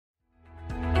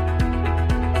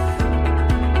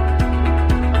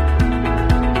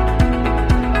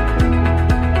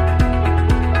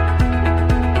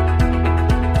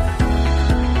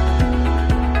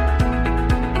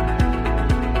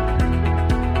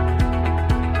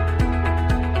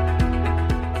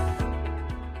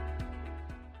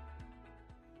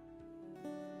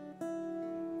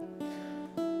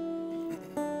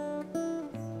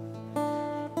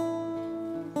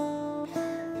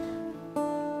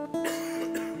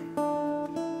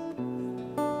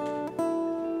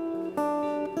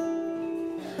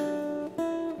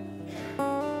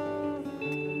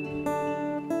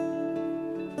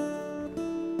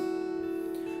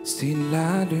Si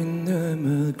la lune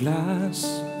me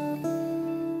glace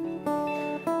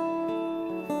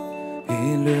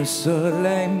et le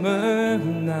soleil me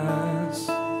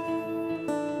menace,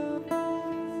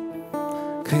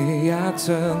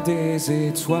 Créateur des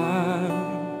étoiles,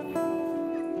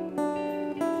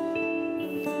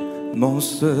 mon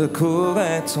secours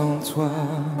est en toi.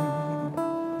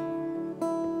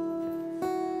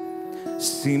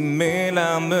 Si mes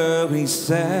larmes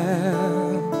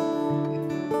ruissellent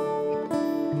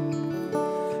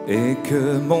et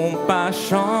que mon pas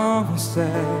chancelle,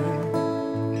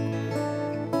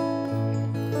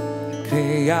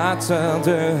 Créateur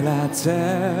de la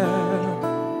terre,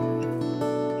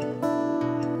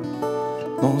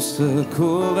 mon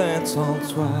secours est en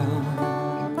toi.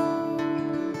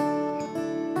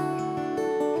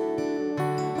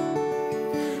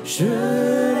 Je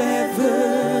lève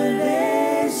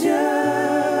les yeux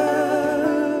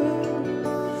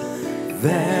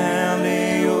vers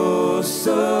les hauts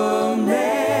sommets.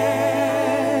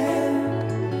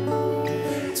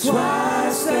 Toi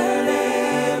seul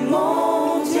est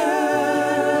mon Dieu.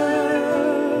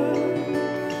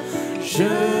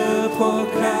 Je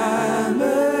proclamerai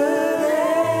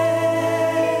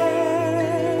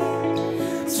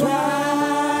toi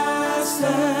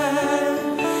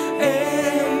seul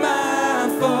est ma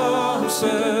force,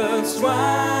 toi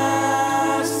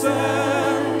seul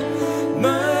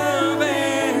me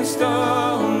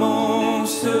restaure, mon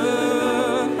secours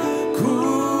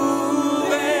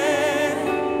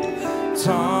est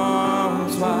en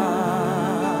toi.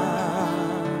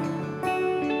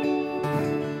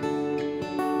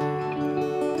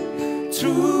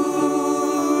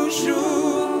 Toujours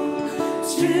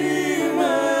tu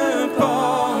me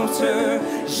portes,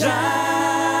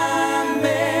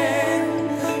 jamais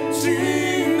tu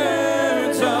ne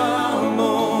dors,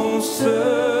 mon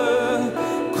secours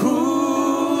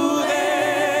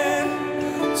est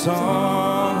en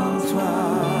toi.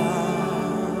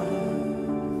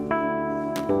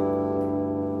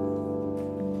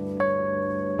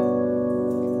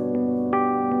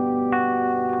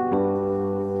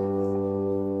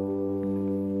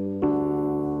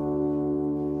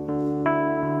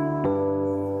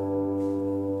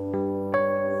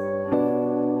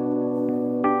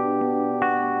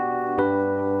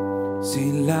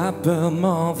 Si la peur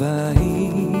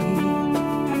m'envahit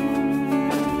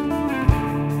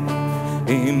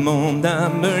et mon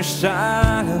âme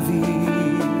chavire,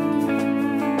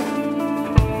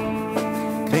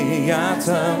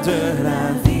 Créateur de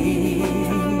la vie,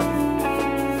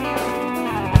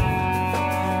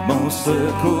 mon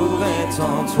secours est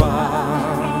en toi.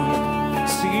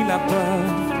 Si la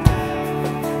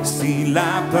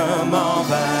peur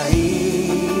m'envahit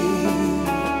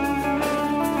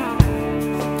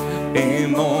et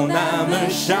mon âme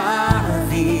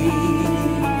chavire,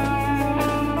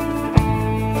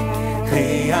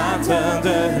 Créateur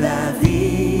de la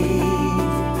vie,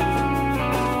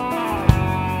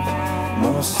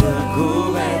 mon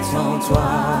secours est en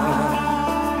toi.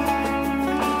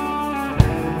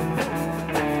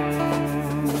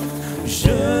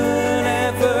 Je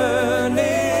lève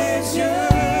les yeux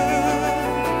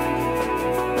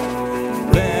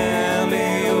vers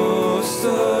les hauts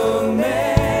sommets.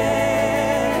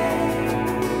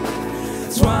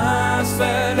 Toi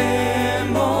seul est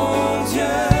mon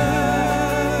Dieu.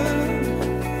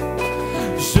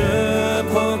 Je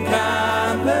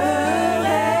proclamerai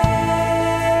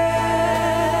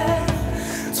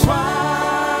toi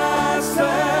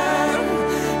seul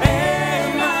est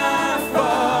ma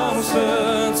force.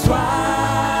 Toi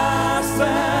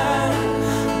seul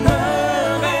me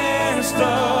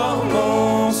restaure,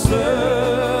 mon secours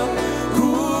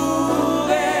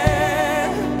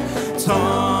est en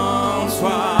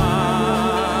toi.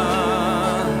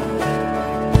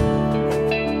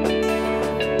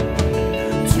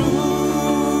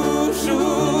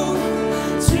 Toujours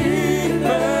tu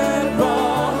me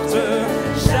portes,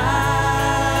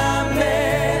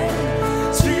 jamais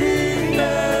tu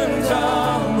ne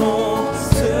dors, mon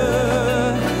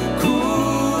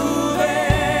secours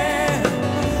est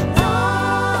en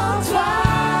toi.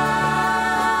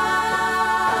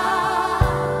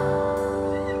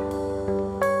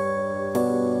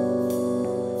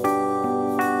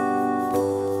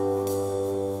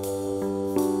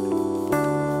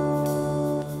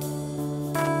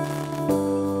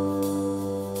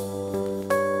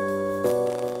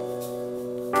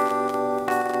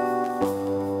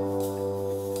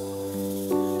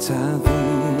 Ta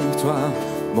victoire,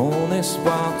 mon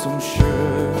espoir, ton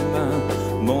chemin,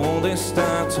 mon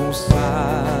destin, ton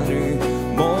salut,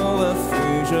 mon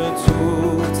refuge,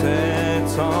 tout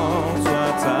est en toi.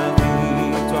 Ta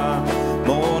victoire,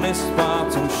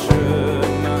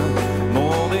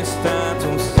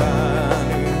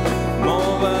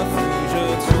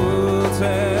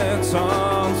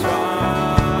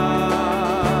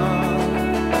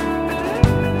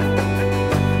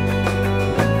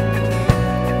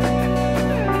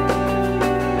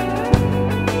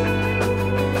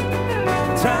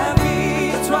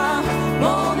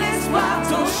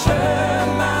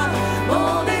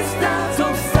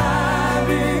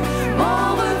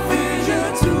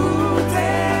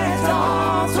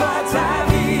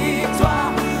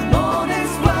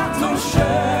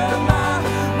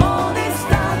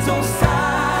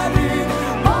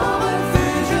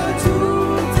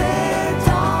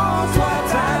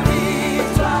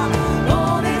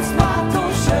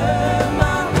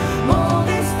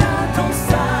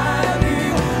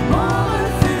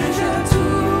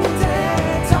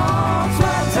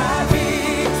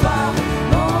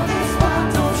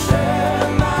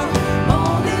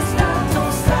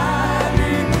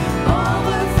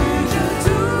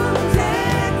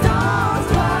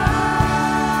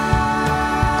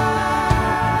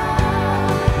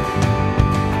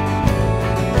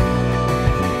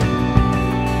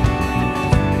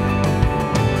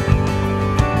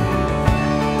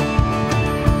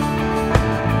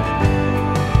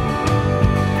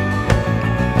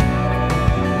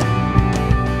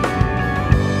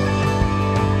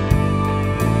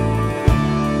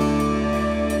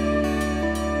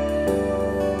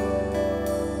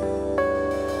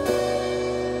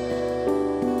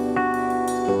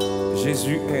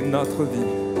 Jésus est notre vie.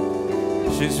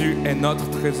 Jésus est notre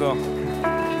trésor.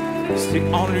 C'est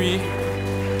en lui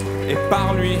et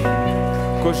par lui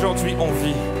qu'aujourd'hui on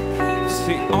vit.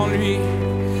 C'est en lui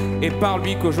et par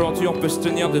lui qu'aujourd'hui on peut se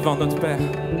tenir devant notre Père.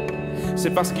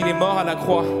 C'est parce qu'il est mort à la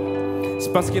croix.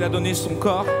 C'est parce qu'il a donné son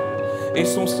corps et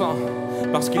son sang.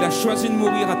 Parce qu'il a choisi de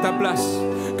mourir à ta place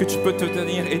que tu peux te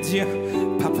tenir et dire: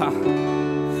 Papa,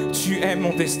 tu es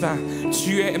mon destin,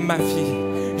 tu es ma vie.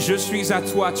 Je suis à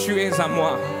toi, tu es à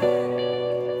moi.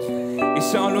 Et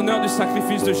c'est en l'honneur du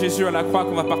sacrifice de Jésus à la croix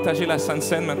qu'on va partager la Sainte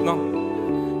Seine maintenant.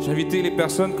 J'ai invité les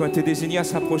personnes qui ont été désignées à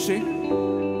s'approcher.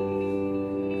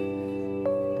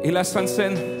 Et la Sainte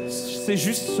Seine, c'est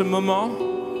juste ce moment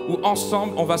où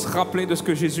ensemble on va se rappeler de ce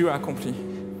que Jésus a accompli.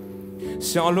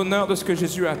 C'est en l'honneur de ce que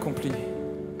Jésus a accompli.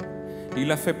 Il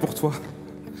l'a fait pour toi,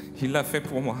 il l'a fait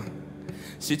pour moi.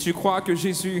 Si tu crois que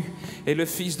Jésus est le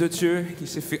Fils de Dieu, qui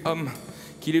s'est fait homme,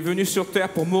 qu'il est venu sur terre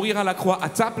pour mourir à la croix à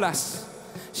ta place,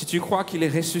 si tu crois qu'il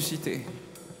est ressuscité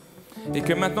et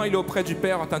que maintenant il est auprès du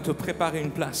Père en train de te préparer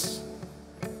une place,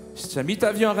 si tu as mis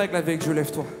ta vie en règle avec Dieu,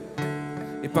 lève-toi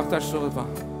et partage ce repas.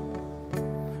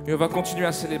 Et on va continuer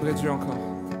à célébrer Dieu encore.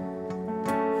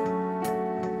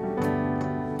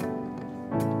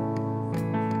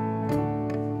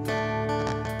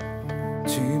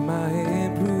 Tu m'as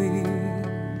ébloui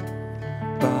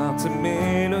par tes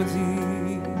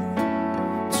mélodies,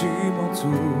 tu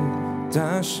m'entoures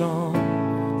d'un chant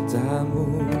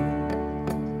d'amour,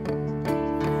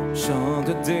 chant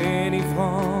de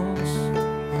délivrance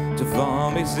devant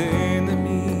mes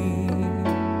ennemis.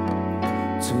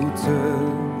 Toutes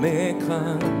mes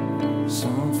craintes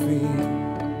s'enfuient.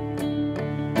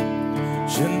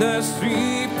 Je ne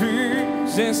suis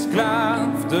plus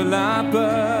esclave de la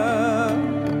peur.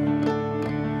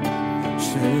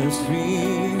 Je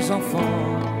suis enfant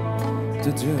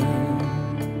de Dieu.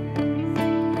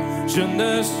 Je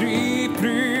ne suis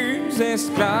plus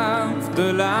esclave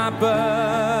de la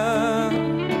peur.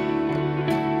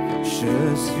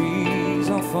 Je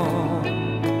suis enfant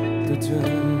de Dieu.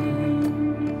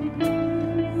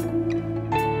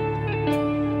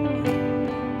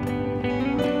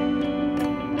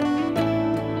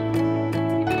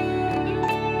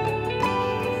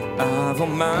 Avant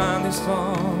ma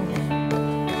naissance,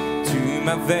 tu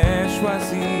m'avais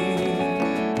choisi,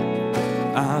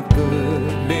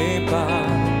 appelé par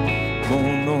mon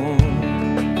nom.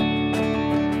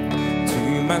 Tu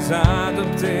m'as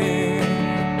adopté,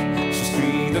 je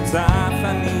suis de ta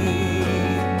famille.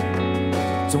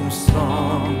 Ton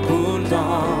sang coule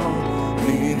dans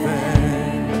mes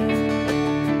veines.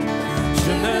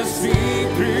 Je ne suis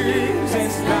plus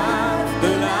esclave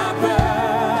de la peur.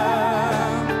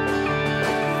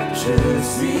 Je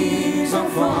suis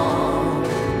enfant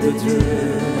de Dieu.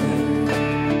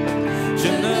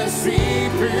 Je ne suis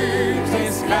plus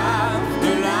esclave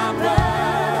de la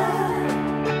peur.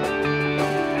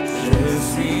 Je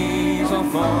suis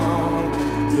enfant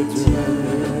de Dieu.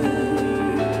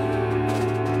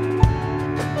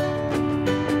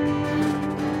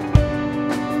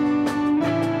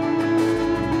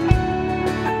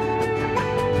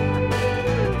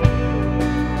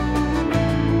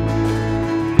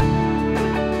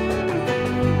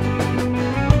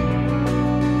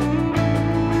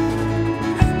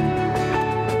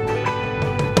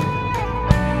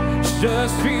 Je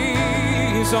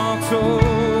suis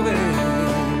entouré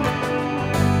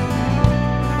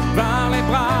par les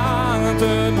bras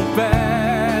de mon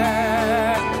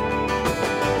Père.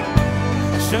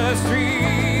 Je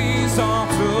suis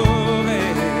entouré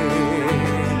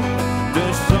de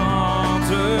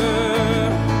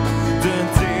chanteurs de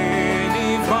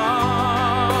délivrance.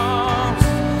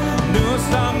 Nous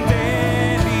sommes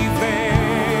délivrés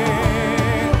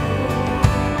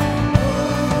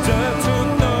de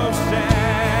toutes nos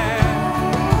chaînes.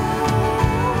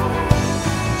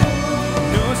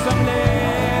 Nous sommes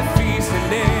les fils et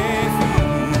les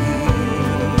filles.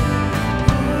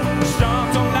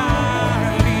 Chantons la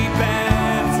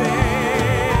liberté.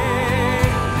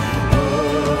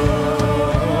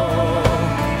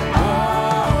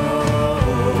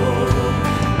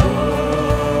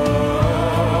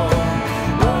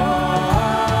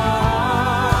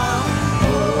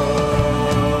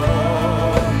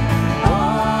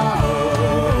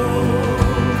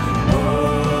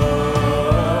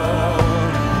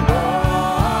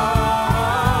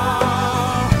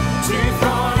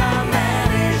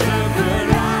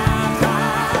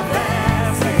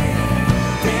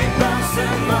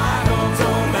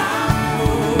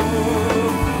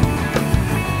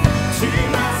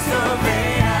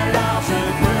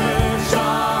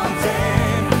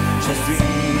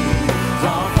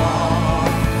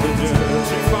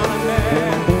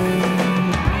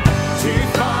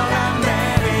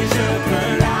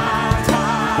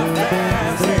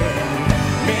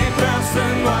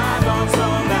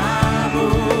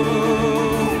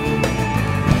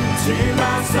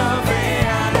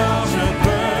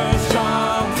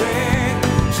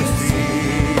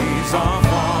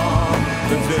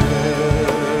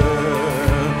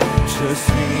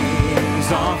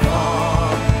 suis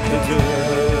enfant de Dieu.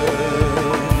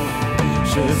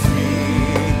 Je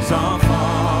suis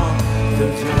enfant de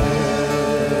Dieu.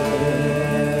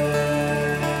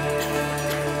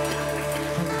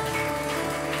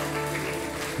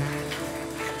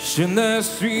 Je ne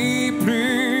suis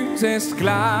plus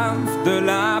esclave de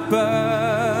la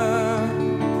peur.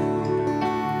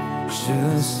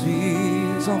 Je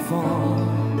suis enfant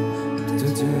de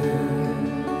Dieu.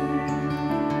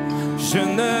 Je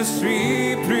ne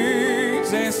suis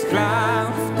plus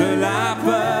esclave de la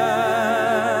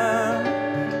peur.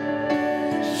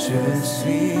 Je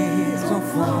suis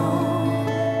enfant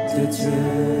de Dieu.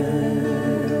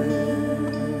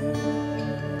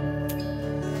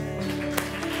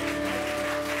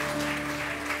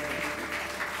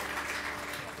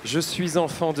 Je suis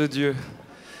enfant de Dieu.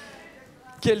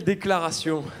 Quelle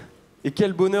déclaration et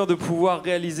quel bonheur de pouvoir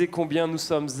réaliser combien nous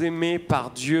sommes aimés par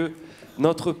Dieu,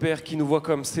 notre Père qui nous voit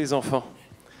comme ses enfants.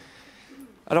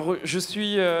 Alors,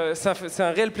 c'est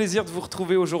un réel plaisir de vous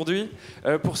retrouver aujourd'hui.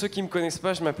 Pour ceux qui ne me connaissent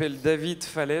pas, je m'appelle David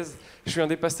Falaize. Je suis un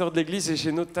des pasteurs de l'Église et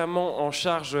j'ai notamment en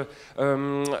charge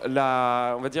on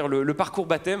va dire le parcours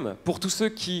baptême pour tous ceux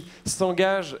qui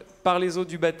s'engagent par les eaux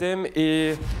du baptême.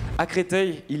 Et à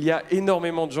Créteil, il y a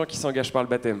énormément de gens qui s'engagent par le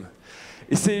baptême.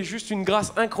 Et c'est juste une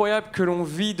grâce incroyable que l'on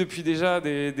vit depuis déjà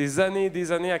des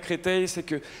années à Créteil, c'est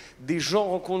que des gens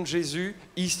rencontrent Jésus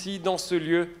ici, dans ce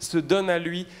lieu, se donnent à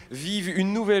lui, vivent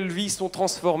une nouvelle vie, sont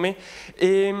transformés.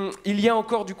 Et il y a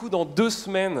encore du coup dans 2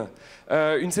 semaines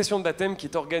une session de baptême qui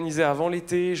est organisée avant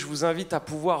l'été. Je vous invite à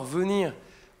pouvoir venir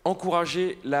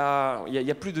encourager, il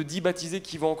y a plus de 10 baptisés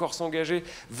qui vont encore s'engager,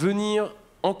 venir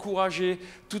encourager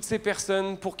toutes ces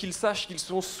personnes pour qu'ils sachent qu'ils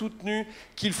sont soutenus,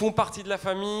 qu'ils font partie de la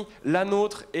famille, la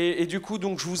nôtre. Et du coup,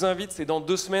 donc, je vous invite, c'est dans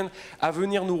 2 semaines, à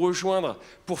venir nous rejoindre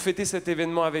pour fêter cet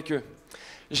événement avec eux.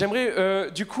 J'aimerais,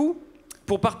 du coup,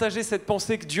 pour partager cette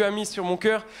pensée que Dieu a mise sur mon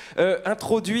cœur,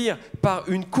 introduire par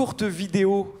une courte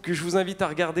vidéo que je vous invite à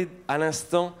regarder à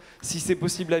l'instant. Si c'est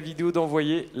possible, la vidéo,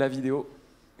 d'envoyer la vidéo.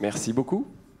 Merci beaucoup.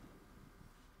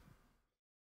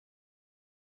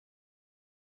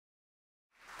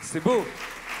 C'est beau,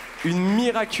 une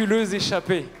miraculeuse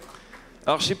échappée.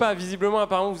 Alors je sais pas, visiblement,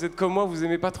 apparemment vous êtes comme moi, vous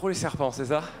aimez pas trop les serpents, c'est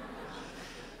ça?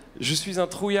 Je suis un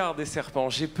trouillard des serpents,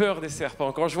 j'ai peur des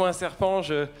serpents. Quand je vois un serpent,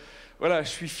 je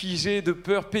suis figé de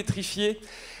peur, pétrifié.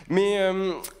 Mais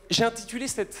j'ai intitulé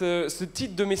ce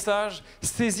titre de message «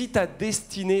 Saisis ta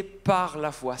destinée par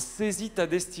la foi ». Saisis ta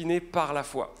destinée par la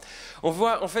foi. On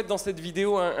voit en fait dans cette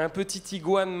vidéo un petit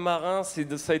iguane marin,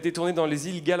 ça a été tourné dans les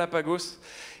îles Galapagos.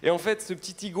 Et en fait, ce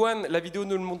petit iguane, la vidéo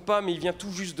ne le montre pas, mais il vient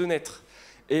tout juste de naître.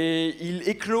 Et il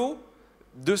éclot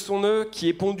de son œuf qui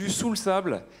est pondu sous le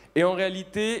sable. Et en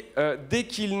réalité, dès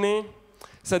qu'il naît,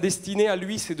 sa destinée à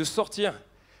lui, c'est de sortir,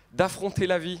 d'affronter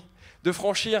la vie, de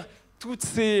franchir tous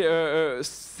ces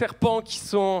serpents qui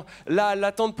sont là à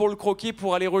l'attente pour le croquer,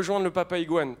 pour aller rejoindre le papa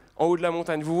iguane en haut de la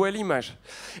montagne. Vous voyez l'image?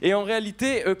 Et en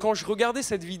réalité, quand je regardais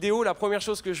cette vidéo, la première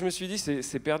chose que je me suis dit,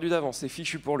 c'est perdu d'avance, c'est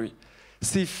fichu pour lui.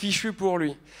 C'est fichu pour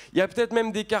lui. Il y a peut-être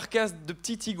même des carcasses de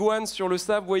petites iguanes sur le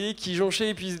sable, vous voyez, qui jonchaient,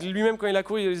 et puis lui-même, quand il a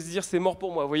couru, il va se dire, c'est mort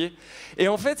pour moi, vous voyez. Et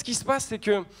en fait, ce qui se passe, c'est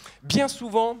que bien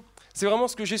souvent, c'est vraiment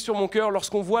ce que j'ai sur mon cœur,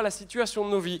 lorsqu'on voit la situation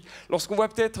de nos vies, lorsqu'on voit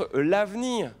peut-être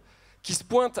l'avenir qui se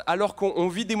pointe alors qu'on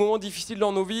vit des moments difficiles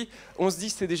dans nos vies, on se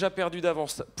dit c'est déjà perdu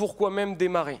d'avance. Pourquoi même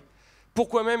démarrer?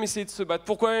 Pourquoi même essayer de se battre?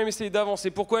 Pourquoi même essayer d'avancer?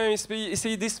 Pourquoi même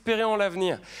essayer d'espérer en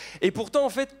l'avenir? Et pourtant, en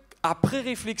fait, après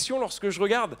réflexion, lorsque je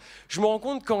regarde, je me rends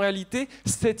compte qu'en réalité,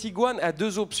 cette iguane a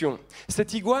 2 options.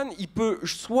 Cette iguane, il peut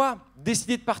soit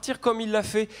décider de partir comme il l'a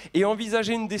fait et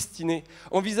envisager une destinée,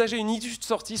 envisager une issue de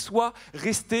sortie, soit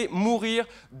rester, mourir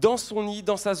dans son nid,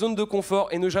 dans sa zone de confort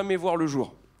et ne jamais voir le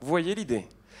jour. Vous voyez l'idée?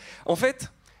 En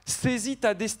fait, saisis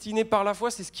ta destinée par la foi,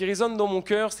 c'est ce qui résonne dans mon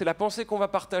cœur, c'est la pensée qu'on va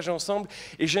partager ensemble.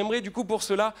 Et j'aimerais du coup pour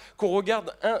cela qu'on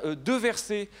regarde 2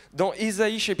 versets dans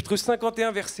Esaïe chapitre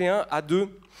 51, verset 1 à 2,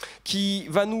 qui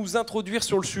va nous introduire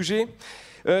sur le sujet.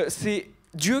 C'est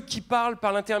Dieu qui parle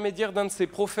par l'intermédiaire d'un de ses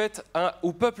prophètes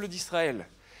au peuple d'Israël.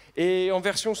 Et en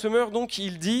version Semeur, donc,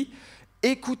 il dit «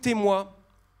 Écoutez-moi,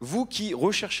 vous qui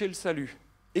recherchez le salut,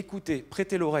 écoutez,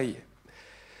 prêtez l'oreille.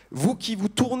 Vous qui vous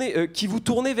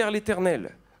tournez vers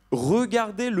l'Éternel,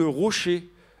 regardez le rocher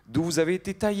d'où vous avez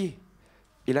été taillé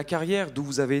et la carrière d'où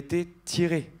vous avez été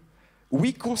tiré.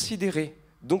 Oui, considérez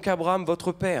donc Abraham,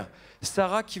 votre père,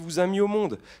 Sarah qui vous a mis au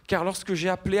monde, car lorsque j'ai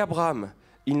appelé Abraham,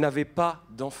 il n'avait pas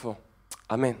d'enfant. »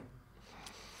 Amen.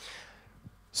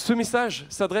 Ce message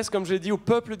s'adresse, comme je l'ai dit, au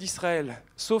peuple d'Israël.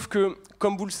 Sauf que,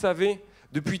 comme vous le savez,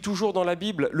 depuis toujours dans la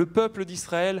Bible, le peuple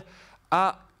d'Israël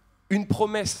a une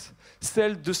promesse,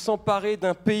 celle de s'emparer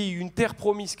d'un pays, une terre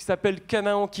promise qui s'appelle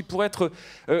Canaan, qui pourrait être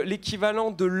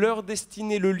l'équivalent de leur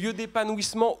destinée, le lieu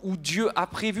d'épanouissement où Dieu a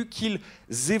prévu qu'ils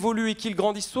évoluent et qu'ils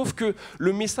grandissent. Sauf que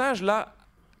le message là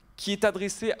qui est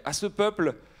adressé à ce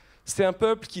peuple, c'est un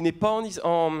peuple qui n'est pas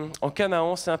en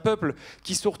Canaan, c'est un peuple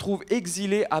qui se retrouve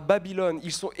exilé à Babylone.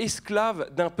 Ils sont esclaves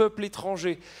d'un peuple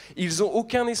étranger. Ils n'ont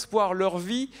aucun espoir. Leur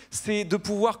vie, c'est de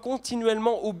pouvoir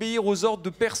continuellement obéir aux ordres de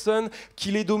personnes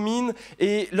qui les dominent.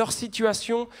 Et leur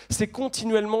situation, c'est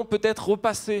continuellement peut-être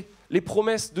repasser les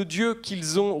promesses de Dieu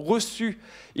qu'ils ont reçues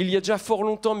il y a déjà fort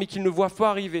longtemps, mais qu'ils ne voient pas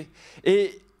arriver.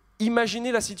 Et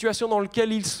imaginez la situation dans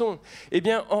laquelle ils sont. Eh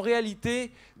bien, en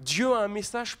réalité, Dieu a un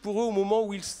message pour eux au moment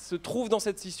où ils se trouvent dans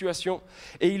cette situation.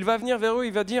 Et il va venir vers eux,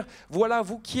 il va dire, voilà,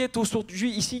 vous qui êtes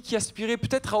aujourd'hui ici, qui aspirez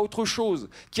peut-être à autre chose,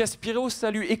 qui aspirez au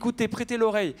salut, écoutez, prêtez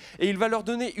l'oreille. Et il va leur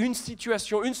donner une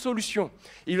situation, une solution.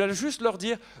 Il va juste leur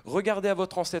dire, regardez à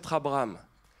votre ancêtre Abraham.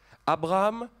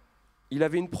 Abraham, il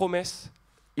avait une promesse,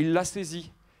 il l'a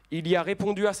saisie. Il y a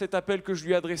répondu à cet appel que je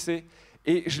lui ai adressé.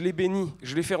 Et je l'ai béni,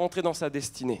 je l'ai fait rentrer dans sa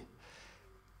destinée.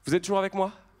 Vous êtes toujours avec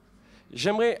moi ?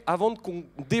 J'aimerais, avant qu'on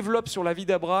développe sur la vie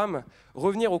d'Abraham,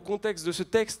 revenir au contexte de ce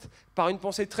texte par une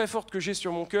pensée très forte que j'ai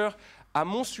sur mon cœur, à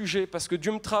mon sujet, parce que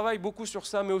Dieu me travaille beaucoup sur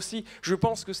ça, mais aussi, je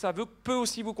pense que ça peut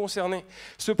aussi vous concerner.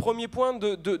 Ce premier point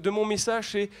de mon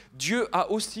message, c'est Dieu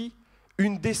a aussi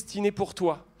une destinée pour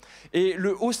toi. Et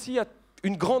le aussi a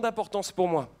une grande importance pour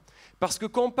moi. Parce que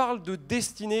quand on parle de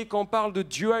destinée, quand on parle de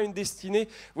Dieu a une destinée,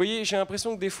 vous voyez, j'ai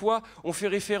l'impression que des fois, on fait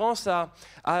référence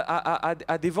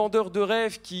à des vendeurs de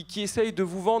rêves qui essayent de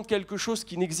vous vendre quelque chose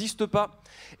qui n'existe pas.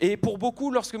 Et pour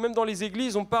beaucoup, lorsque même dans les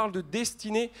églises, on parle de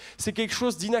destinée, c'est quelque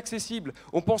chose d'inaccessible.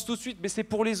 On pense tout de suite, mais c'est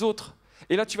pour les autres.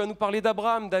 Et là, tu vas nous parler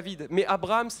d'Abraham, David. Mais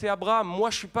Abraham, c'est Abraham. Moi,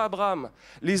 je ne suis pas Abraham.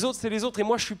 Les autres, c'est les autres. Et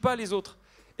moi, je ne suis pas les autres.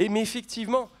 Mais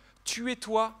effectivement, tu es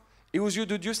toi. Et aux yeux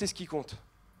de Dieu, c'est ce qui compte.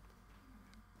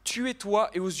 Tu es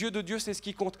toi et aux yeux de Dieu, c'est ce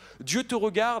qui compte. Dieu te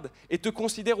regarde et te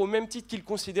considère au même titre qu'il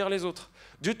considère les autres.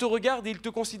 Dieu te regarde et il te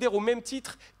considère au même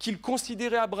titre qu'il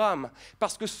considérait Abraham.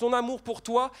 Parce que son amour pour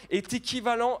toi est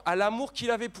équivalent à l'amour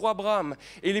qu'il avait pour Abraham.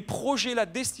 Et les projets, la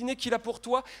destinée qu'il a pour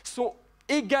toi sont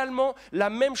également la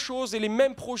même chose et les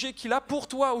mêmes projets qu'il a pour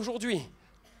toi aujourd'hui.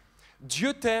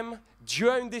 Dieu t'aime,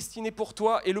 Dieu a une destinée pour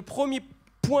toi. Et le premier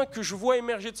point que je vois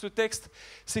émerger de ce texte,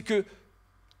 c'est que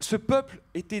ce peuple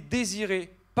était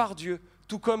désiré par Dieu,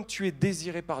 tout comme tu es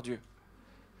désiré par Dieu.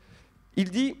 Il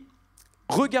dit,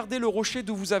 regardez le rocher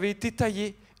d'où vous avez été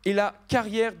taillé et la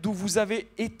carrière d'où vous avez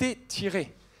été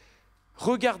tiré.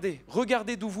 Regardez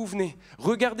d'où vous venez,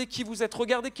 regardez qui vous êtes,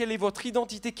 regardez quelle est votre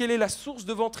identité, quelle est la source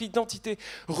de votre identité.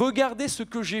 Regardez ce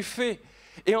que j'ai fait.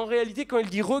 Et en réalité, quand il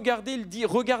dit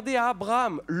regardez à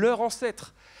Abraham, leur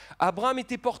ancêtre. Abraham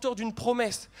était porteur d'une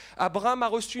promesse. Abraham a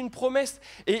reçu une promesse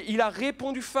et il a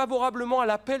répondu favorablement à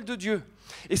l'appel de Dieu.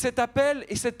 Et cet appel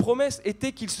et cette promesse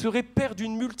était qu'il serait père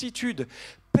d'une multitude.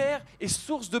 Père et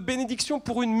source de bénédiction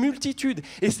pour une multitude.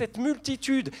 Et cette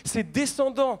multitude, ces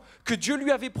descendants que Dieu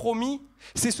lui avait promis,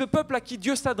 c'est ce peuple à qui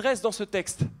Dieu s'adresse dans ce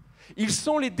texte. Ils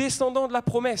sont les descendants de la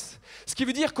promesse. Ce qui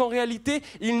veut dire qu'en réalité,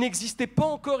 il n'existait pas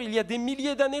encore il y a des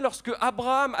milliers d'années lorsque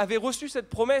Abraham avait reçu cette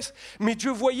promesse, mais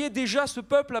Dieu voyait déjà ce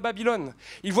peuple à Babylone.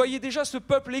 Il voyait déjà ce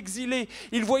peuple exilé.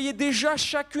 Il voyait déjà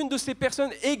chacune de ces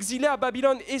personnes exilées à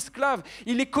Babylone, esclaves.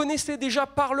 Il les connaissait déjà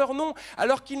par leur nom,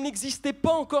 alors qu'ils n'existaient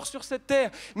pas encore sur cette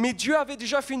terre. Mais Dieu avait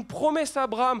déjà fait une promesse à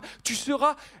Abraham. Tu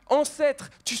seras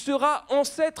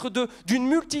ancêtre d'une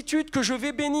multitude que je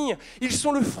vais bénir. Ils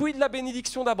sont le fruit de la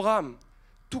bénédiction d'Abraham.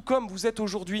 Tout comme vous êtes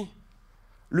aujourd'hui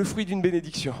le fruit d'une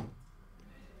bénédiction.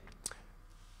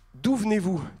 D'où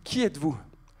venez-vous ? Qui êtes-vous ?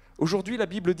 Aujourd'hui, la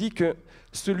Bible dit que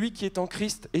celui qui est en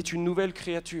Christ est une nouvelle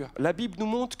créature. La Bible nous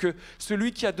montre que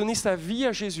celui qui a donné sa vie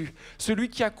à Jésus, celui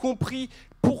qui a compris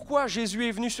pourquoi Jésus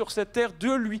est venu sur cette terre,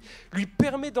 Dieu lui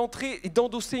permet d'entrer et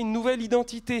d'endosser une nouvelle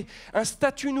identité, un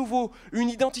statut nouveau, une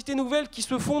identité nouvelle qui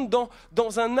se fonde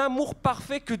dans un amour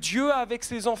parfait que Dieu a avec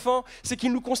ses enfants. C'est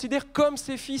qu'il nous considère comme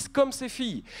ses fils, comme ses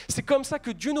filles. C'est comme ça que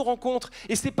Dieu nous rencontre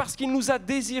et c'est parce qu'il nous a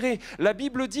désirés. La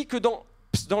Bible dit que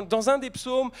dans un des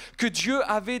psaumes, que Dieu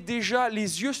avait déjà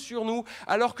les yeux sur nous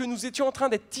alors que nous étions en train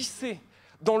d'être tissés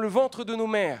dans le ventre de nos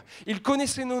mères. Il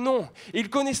connaissait nos noms, il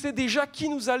connaissait déjà qui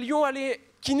nous allions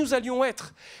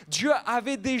être. Dieu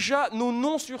avait déjà nos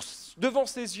noms devant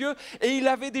ses yeux et il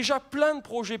avait déjà plein de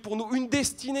projets pour nous, une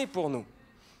destinée pour nous.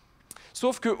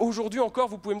 Sauf qu'aujourd'hui encore,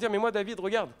 vous pouvez me dire, mais moi David,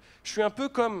 regarde, je suis un peu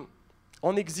comme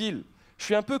en exil. Je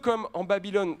suis un peu comme en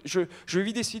Babylone, je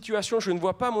vis des situations, je ne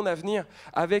vois pas mon avenir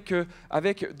avec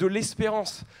de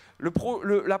l'espérance.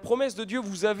 La promesse de Dieu,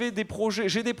 vous avez des projets,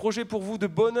 j'ai des projets pour vous de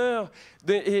bonheur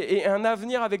et un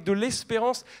avenir avec de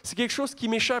l'espérance. C'est quelque chose qui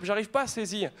m'échappe, j'arrive pas à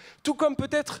saisir. Tout comme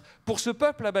peut-être pour ce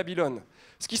peuple à Babylone.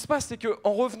 Ce qui se passe, c'est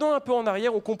qu'en revenant un peu en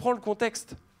arrière, on comprend le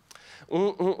contexte.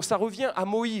 Ça revient à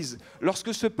Moïse.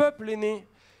 Lorsque ce peuple est né,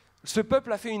 ce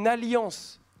peuple a fait une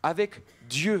alliance avec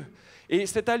Dieu. Et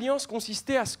cette alliance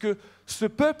consistait à ce que ce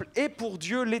peuple ait pour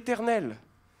Dieu l'Éternel,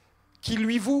 qu'il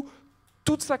lui voue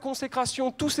toute sa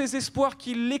consécration, tous ses espoirs,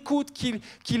 qu'il l'écoute,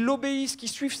 qu'il l'obéisse, qu'il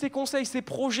suive ses conseils, ses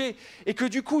projets, et que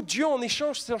du coup, Dieu, en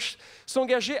échange,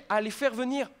 s'engageait à les faire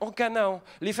venir en Canaan,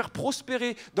 les faire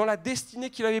prospérer dans la destinée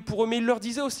qu'il avait pour eux. Mais il leur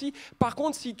disait aussi, par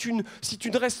contre, si tu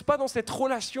ne restes pas dans cette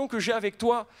relation que j'ai avec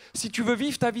toi, si tu veux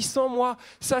vivre ta vie sans moi,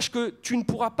 sache que tu ne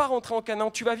pourras pas rentrer en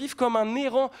Canaan, tu vas vivre comme un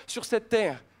errant sur cette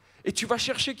terre, et tu vas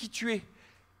chercher qui tu es.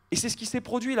 Et c'est ce qui s'est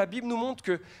produit. La Bible nous montre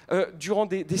que durant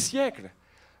des siècles,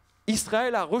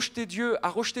 Israël a rejeté Dieu, a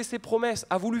rejeté ses promesses,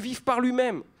 a voulu vivre par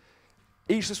lui-même.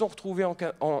 Et ils se sont retrouvés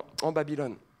en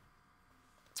Babylone.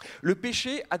 Le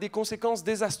péché a des conséquences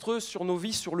désastreuses sur nos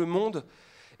vies, sur le monde.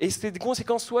 Et c'est des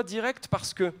conséquences soit directes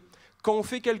parce que quand on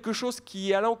fait quelque chose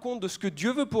qui est à l'encontre de ce que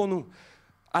Dieu veut pour nous,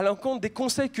 à l'encontre des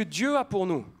conseils que Dieu a pour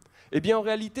nous, eh bien en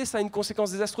réalité ça a une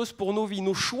conséquence désastreuse pour nos vies.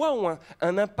 Nos choix ont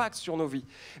un impact sur nos vies.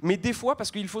 Mais des fois,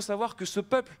 parce qu'il faut savoir que ce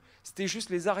peuple, c'était juste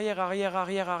les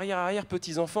arrière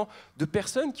petits-enfants de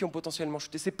personnes qui ont potentiellement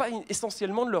chuté. Ce n'est pas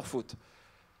essentiellement de leur faute.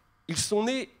 Ils sont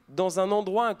nés dans un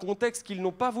endroit, un contexte qu'ils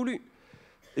n'ont pas voulu.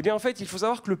 Eh bien en fait, il faut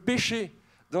savoir que le péché,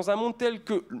 dans un monde tel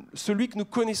que celui que nous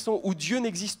connaissons, où Dieu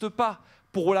n'existe pas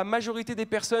pour la majorité des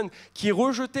personnes, qui est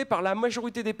rejeté par la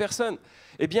majorité des personnes,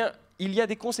 eh bien il y a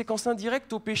des conséquences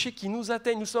indirectes au péché qui nous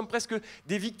atteignent. Nous sommes presque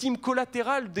des victimes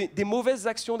collatérales des mauvaises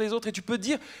actions des autres. Et tu peux te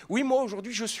dire, oui, moi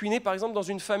aujourd'hui je suis né par exemple dans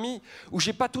une famille où je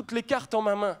n'ai pas toutes les cartes en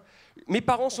ma main. Mes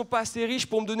parents ne sont pas assez riches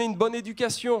pour me donner une bonne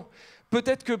éducation.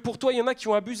 Peut-être que pour toi, il y en a qui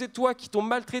ont abusé de toi, qui t'ont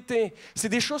maltraité. C'est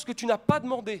des choses que tu n'as pas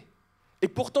demandées. Et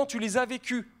pourtant, tu les as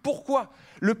vécues. Pourquoi ?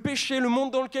 Le péché, le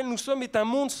monde dans lequel nous sommes est un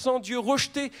monde sans Dieu,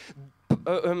 rejeté,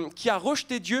 qui a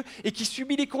rejeté Dieu et qui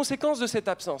subit les conséquences de cette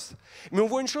absence. Mais on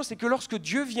voit une chose, c'est que lorsque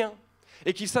Dieu vient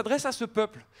et qu'il s'adresse à ce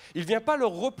peuple, il ne vient pas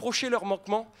leur reprocher leurs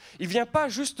manquements, il ne vient pas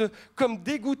juste comme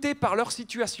dégoûté par leur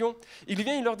situation, il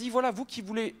vient, il leur dit, voilà, vous qui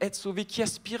voulez être sauvés, qui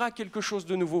aspirez à quelque chose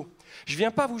de nouveau, je ne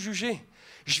viens pas vous juger.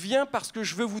 Je viens parce que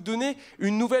je veux vous donner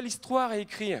une nouvelle histoire à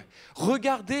écrire.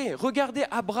 Regardez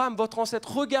Abraham, votre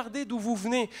ancêtre, regardez d'où vous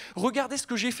venez, regardez ce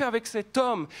que j'ai fait avec cet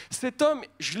homme. Cet homme,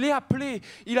 je l'ai appelé,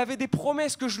 il avait des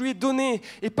promesses que je lui ai données,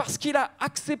 et parce qu'il a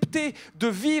accepté de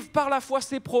vivre par la foi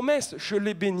ses promesses, je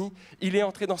l'ai béni, il est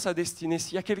entré dans sa destinée.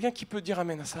 S'il y a quelqu'un qui peut dire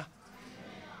amen à ça.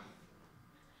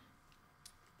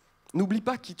 N'oublie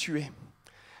pas qui tu es.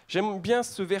 J'aime bien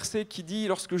ce verset qui dit,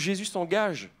 lorsque Jésus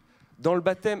s'engage dans le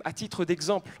baptême à titre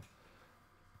d'exemple,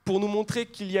 pour nous montrer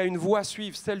qu'il y a une voie à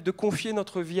suivre, celle de confier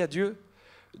notre vie à Dieu,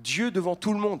 Dieu devant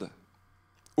tout le monde.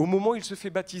 Au moment où il se fait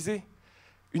baptiser,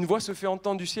 une voix se fait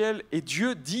entendre du ciel et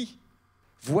Dieu dit,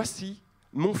 voici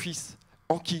mon fils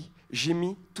en qui j'ai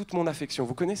mis toute mon affection.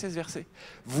 Vous connaissez ce verset ?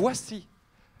 Voici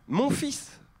mon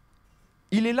fils,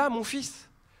 il est là mon fils,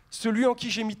 celui en qui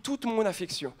j'ai mis toute mon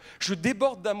affection. Je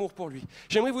déborde d'amour pour lui.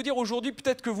 J'aimerais vous dire aujourd'hui,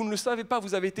 peut-être que vous ne le savez pas,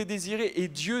 vous avez été désiré et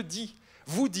Dieu dit,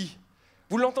 vous dit,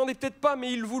 vous ne l'entendez peut-être pas,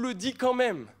 mais il vous le dit quand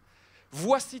même.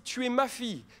 Voici, tu es ma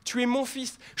fille, tu es mon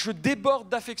fils, je déborde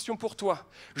d'affection pour toi.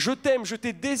 Je t'aime, je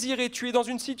t'ai désiré, tu es dans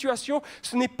une situation,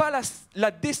 ce n'est pas la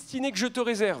destinée que je te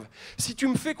réserve. Si tu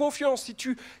me fais confiance, si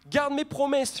tu gardes mes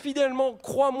promesses fidèlement,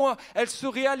 crois-moi, elles se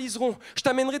réaliseront. Je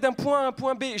t'amènerai d'un point A à un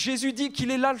point B. Jésus dit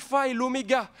qu'il est l'alpha et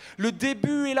l'oméga, le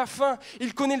début et la fin.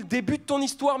 Il connaît le début de ton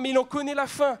histoire, mais il en connaît la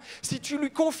fin. Si tu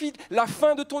lui confies la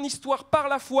fin de ton histoire par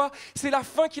la foi, c'est la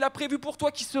fin qu'il a prévue pour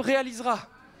toi qui se réalisera.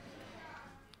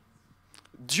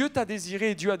 Dieu t'a désiré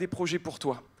et Dieu a des projets pour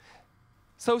toi.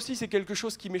 Ça aussi, c'est quelque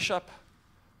chose qui m'échappe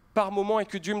par moment et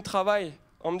que Dieu me travaille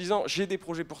en me disant « j'ai des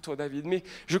projets pour toi, David ». Mais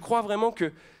je crois vraiment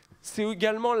que c'est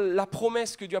également la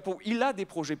promesse que Dieu a pour vous. Il a des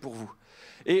projets pour vous.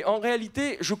 Et en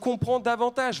réalité, je comprends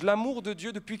davantage l'amour de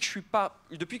Dieu depuis que je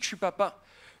suis papa.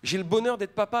 J'ai le bonheur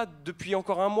d'être papa depuis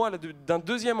encore un mois d'un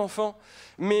deuxième enfant.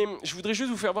 Mais je voudrais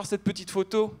juste vous faire voir cette petite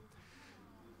photo.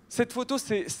 Cette photo,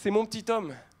 c'est mon petit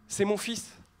homme, c'est mon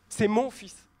fils. C'est mon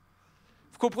fils.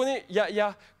 Vous comprenez,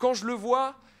 quand je le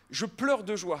vois, je pleure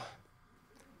de joie.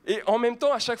 Et en même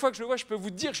temps, à chaque fois que je le vois, je peux vous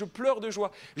dire, je pleure de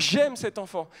joie. J'aime cet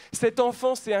enfant. Cet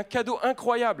enfant, c'est un cadeau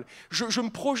incroyable. Je me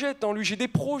projette en lui, j'ai des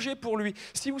projets pour lui.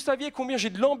 Si vous saviez combien j'ai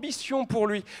de l'ambition pour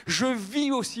lui, je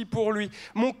vis aussi pour lui.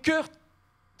 Mon cœur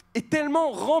est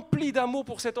tellement rempli d'amour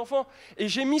pour cet enfant. Et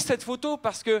j'ai mis cette photo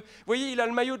parce que, vous voyez, il a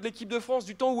le maillot de l'équipe de France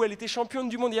du temps où elle était championne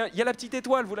du monde. Il y a la petite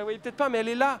étoile, vous la voyez peut-être pas, mais elle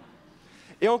est là.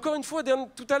 Et encore une fois,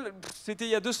 tout à l'heure, c'était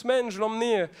il y a 2 semaines, je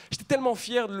l'emmenais, j'étais tellement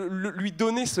fier de lui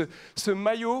donner ce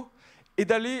maillot et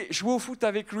d'aller jouer au foot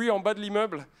avec lui en bas de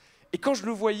l'immeuble. Et quand je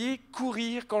le voyais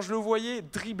courir, quand je le voyais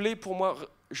dribbler, pour moi,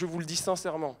 je vous le dis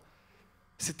sincèrement,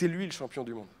 c'était lui le champion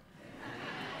du monde.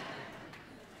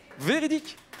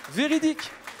 Véridique,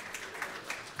 véridique.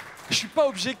 Je ne suis pas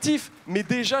objectif, mais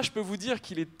déjà, je peux vous dire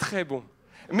qu'il est très bon.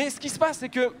 Mais ce qui se passe, c'est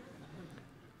que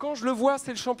quand je le vois,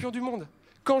 c'est le champion du monde.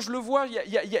 Quand je le vois, il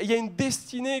y a une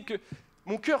destinée que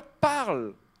mon cœur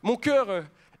parle. Mon cœur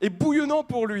est bouillonnant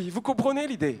pour lui. Vous comprenez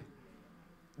l'idée?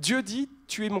 Dieu dit,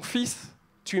 tu es mon fils,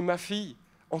 tu es ma fille,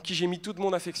 en qui j'ai mis toute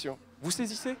mon affection. Vous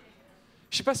saisissez?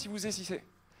 Je ne sais pas si vous saisissez.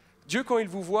 Dieu, quand il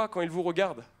vous voit, quand il vous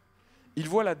regarde, il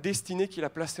voit la destinée qu'il a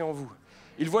placée en vous.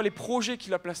 Il voit les projets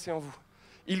qu'il a placés en vous.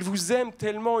 Il vous aime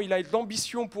tellement, il a de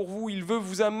l'ambition pour vous, il veut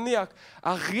vous amener à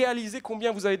réaliser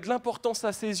combien vous avez de l'importance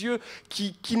à ses yeux,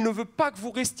 qu'il ne veut pas que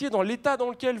vous restiez dans l'état dans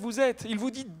lequel vous êtes. Il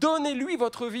vous dit, donnez-lui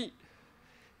votre vie.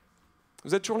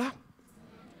 Vous êtes toujours là?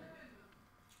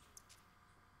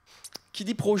 Qui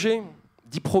dit projet,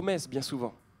 dit promesse bien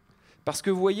souvent. Parce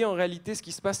que vous voyez, en réalité, ce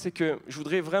qui se passe, c'est que je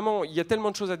voudrais vraiment, il y a tellement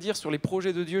de choses à dire sur les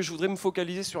projets de Dieu, je voudrais me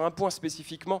focaliser sur un point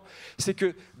spécifiquement, c'est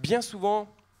que bien souvent,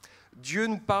 Dieu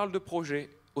nous parle de projets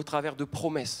au travers de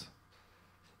promesses.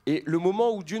 Et le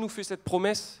moment où Dieu nous fait cette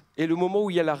promesse et le moment où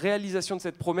il y a la réalisation de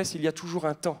cette promesse, il y a toujours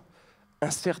un temps,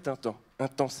 un certain temps, un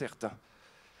temps certain.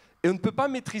 Et on ne peut pas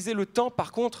maîtriser le temps.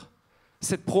 Par contre,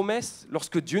 cette promesse,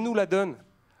 lorsque Dieu nous la donne,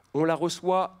 on la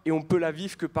reçoit et on peut la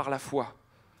vivre que par la foi.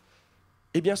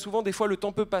 Et bien souvent, des fois, le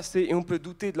temps peut passer et on peut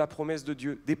douter de la promesse de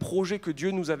Dieu, des projets que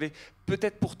Dieu nous avait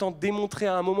peut-être pourtant démontrés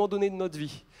à un moment donné de notre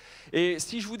vie. Et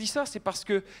si je vous dis ça, c'est parce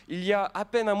qu'il y a à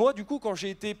peine un mois, du coup, quand j'ai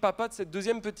été papa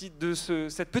de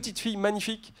cette petite fille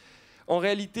magnifique, en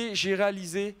réalité, j'ai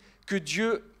réalisé que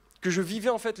je vivais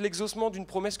en fait l'exaucement d'une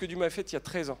promesse que Dieu m'avait faite il y a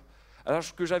 13 ans.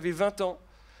 Alors que j'avais 20 ans,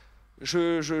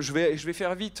 je vais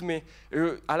faire vite, mais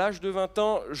à l'âge de 20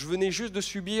 ans, je venais juste de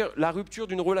subir la rupture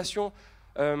d'une relation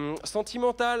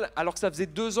sentimentale, alors que ça faisait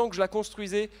 2 ans que je la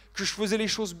construisais, que je faisais les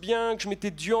choses bien, que je mettais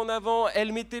Dieu en avant,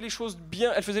 elle faisait les choses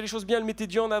bien, elle mettait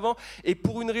Dieu en avant, et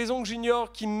pour une raison que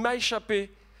j'ignore, qui m'a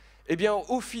échappé, eh bien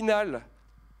au final,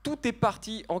 tout est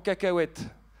parti en cacahuète.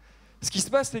 Ce qui se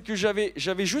passe, c'est que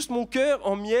j'avais juste mon cœur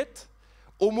en miettes.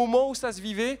 Au moment où ça se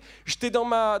vivait, j'étais dans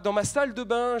ma salle de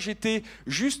bain, j'étais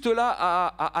juste là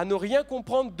à ne rien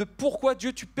comprendre de pourquoi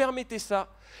Dieu tu permettais ça.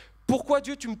 Pourquoi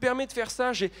Dieu tu me permets de faire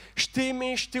ça? Je t'ai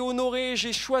aimé, je t'ai honoré,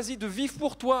 j'ai choisi de vivre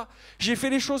pour toi, j'ai fait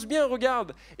les choses bien,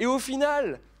 regarde. Et au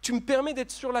final, tu me permets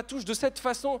d'être sur la touche de cette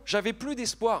façon, j'avais plus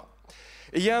d'espoir.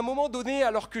 Et il y a un moment donné,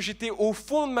 alors que j'étais au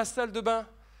fond de ma salle de bain,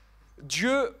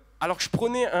 Dieu, alors que je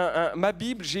prenais ma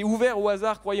Bible, j'ai ouvert au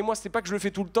hasard, croyez-moi, c'est pas que je le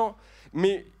fais tout le temps,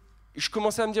 mais je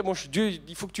commençais à me dire, bon, Dieu,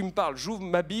 il faut que tu me parles. J'ouvre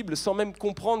ma Bible sans même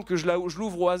comprendre que je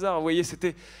l'ouvre au hasard. Vous voyez,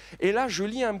 Et là, je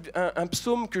lis un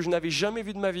psaume que je n'avais jamais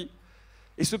vu de ma vie.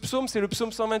 Et ce psaume, c'est le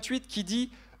psaume 128 qui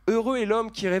dit « Heureux est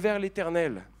l'homme qui révère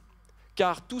l'Éternel,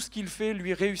 car tout ce qu'il fait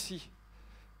lui réussit.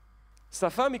 Sa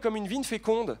femme est comme une vigne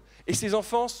féconde, et ses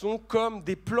enfants sont comme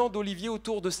des plants d'olivier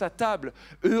autour de sa table.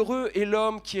 Heureux est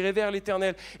l'homme qui révère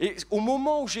l'Éternel. » Et au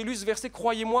moment où j'ai lu ce verset,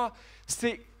 croyez-moi,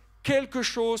 c'est quelque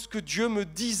chose que Dieu me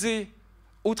disait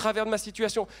au travers de ma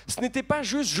situation. Ce n'était pas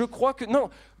juste, je crois que... Non,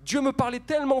 Dieu me parlait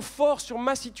tellement fort sur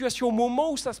ma situation au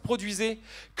moment où ça se produisait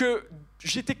que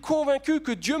j'étais convaincu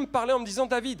que Dieu me parlait en me disant «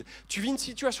 David, tu vis une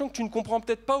situation que tu ne comprends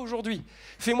peut-être pas aujourd'hui.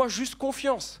 Fais-moi juste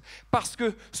confiance, parce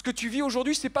que ce que tu vis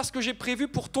aujourd'hui, ce n'est pas ce que j'ai prévu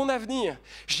pour ton avenir.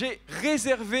 J'ai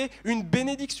réservé une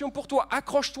bénédiction pour toi.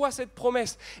 Accroche-toi à cette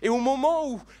promesse. » Et au moment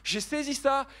où j'ai saisi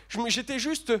ça, j'étais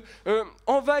juste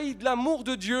envahi de l'amour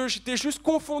de Dieu, j'étais juste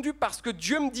confondu par ce que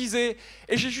Dieu me disait.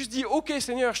 Et j'ai juste dit « Ok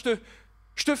Seigneur,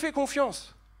 je te fais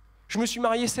confiance. » Je me suis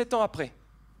marié 7 ans après.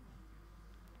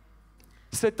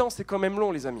 7 ans, c'est quand même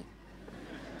long, les amis.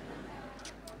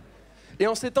 Et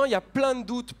en 7 ans, il y a plein de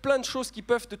doutes, plein de choses qui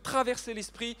peuvent te traverser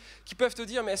l'esprit, qui peuvent te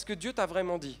dire, mais est-ce que Dieu t'a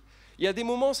vraiment dit? Il y a des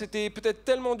moments, c'était peut-être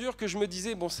tellement dur que je me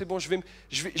disais, bon, c'est bon, je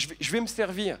vais me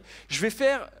servir.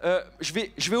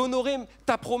 Je vais honorer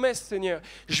ta promesse, Seigneur.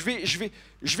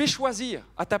 Je vais choisir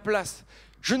à ta place.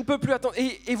 Je ne peux plus attendre.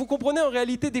 Et vous comprenez, en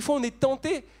réalité, des fois, on est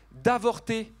tenté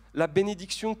d'avorter la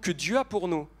bénédiction que Dieu a pour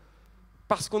nous,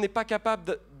 parce qu'on n'est pas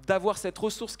capable d'avoir cette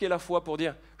ressource qui est la foi pour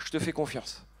dire « je te fais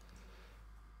confiance ».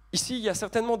 Ici, il y a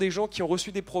certainement des gens qui ont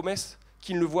reçu des promesses,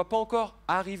 qui ne le voient pas encore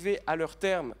arriver à leur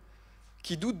terme,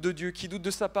 qui doutent de Dieu, qui doutent de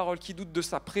sa parole, qui doutent de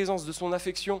sa présence, de son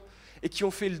affection, et qui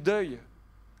ont fait le deuil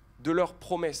de leurs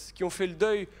promesses, qui ont fait le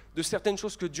deuil de certaines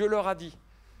choses que Dieu leur a dit.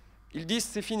 Ils disent,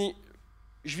 c'est fini,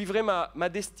 je vivrai ma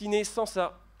destinée sans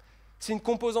ça. C'est une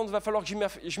composante, il va falloir que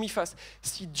je m'y fasse.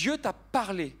 Si Dieu t'a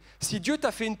parlé, si Dieu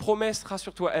t'a fait une promesse,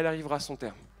 rassure-toi, elle arrivera à son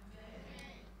terme.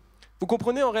 Vous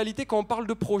comprenez, en réalité, quand on parle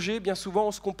de projet, bien souvent,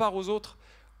 on se compare aux autres.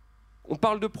 On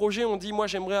parle de projet, on dit, moi,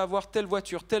 j'aimerais avoir telle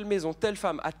voiture, telle maison, telle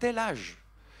femme, à tel âge.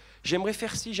 J'aimerais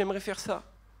faire ci, j'aimerais faire ça.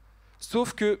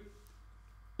 Sauf que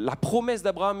la promesse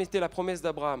d'Abraham était la promesse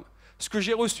d'Abraham. Ce que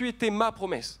j'ai reçu était ma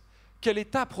promesse. Quelle est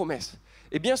ta promesse?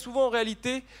 Et bien souvent, en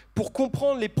réalité, pour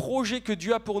comprendre les projets que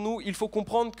Dieu a pour nous, il faut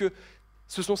comprendre que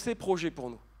ce sont ses projets pour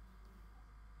nous.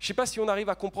 Je ne sais pas si on arrive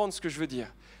à comprendre ce que je veux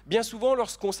dire. Bien souvent,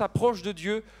 lorsqu'on s'approche de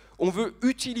Dieu, on veut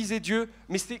utiliser Dieu,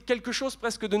 mais c'est quelque chose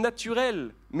presque de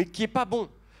naturel, mais qui n'est pas bon.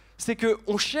 C'est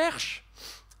qu'on cherche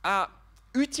à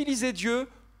utiliser Dieu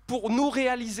pour nous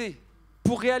réaliser,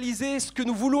 pour réaliser ce que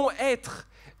nous voulons être,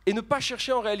 et ne pas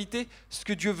chercher en réalité ce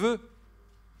que Dieu veut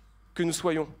que nous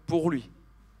soyons pour lui.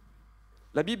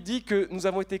 La Bible dit que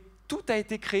tout a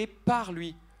été créé par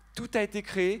lui, tout a été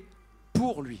créé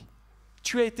pour lui.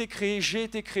 Tu as été créé, j'ai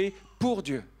été créé pour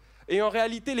Dieu. Et en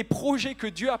réalité, les projets que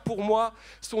Dieu a pour moi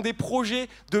sont des projets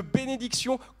de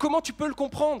bénédiction. Comment tu peux le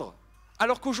comprendre?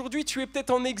 Alors qu'aujourd'hui, tu es peut-être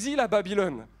en exil à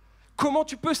Babylone. Comment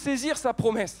tu peux saisir sa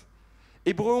promesse?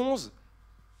 Hébreux 11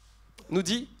 nous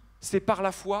dit, c'est par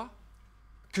la foi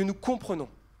que nous comprenons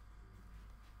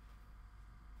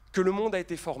que le monde a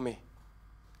été formé.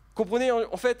 Comprenez,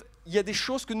 en fait, il y a des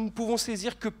choses que nous ne pouvons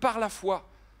saisir que par la foi.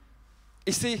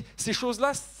 Et ces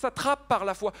choses-là s'attrapent par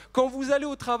la foi. Quand vous allez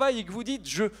au travail et que vous dites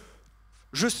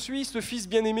 « Je suis ce fils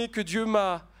bien-aimé que Dieu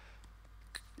m'a... »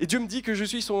 Et Dieu me dit que je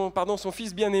suis son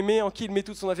fils bien-aimé en qui il met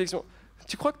toute son affection.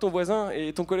 Tu crois que ton voisin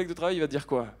et ton collègue de travail, il va dire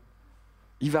quoi?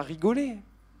 Il va rigoler.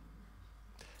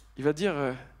 Il va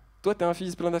dire « Toi, t'es un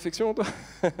fils plein d'affection, toi ?»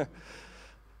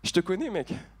 Je te connais,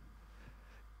 mec.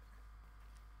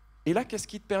 Et là, qu'est-ce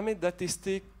qui te permet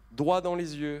d'attester droit dans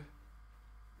les yeux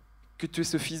que tu es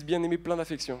ce fils bien-aimé plein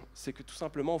d'affection? C'est que tout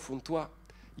simplement, au fond de toi,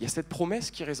 il y a cette promesse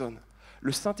qui résonne.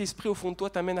 Le Saint-Esprit, au fond de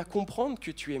toi, t'amène à comprendre que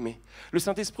tu es aimé. Le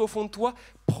Saint-Esprit, au fond de toi,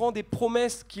 prend des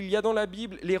promesses qu'il y a dans la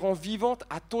Bible, les rend vivantes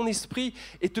à ton esprit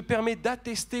et te permet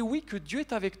d'attester, oui, que Dieu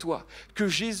est avec toi, que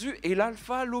Jésus est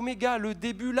l'alpha, l'oméga, le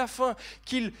début, la fin,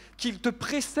 qu'il te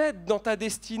précède dans ta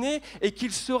destinée et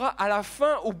qu'il sera à la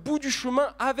fin, au bout du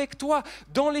chemin, avec toi,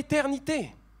 dans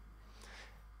l'éternité.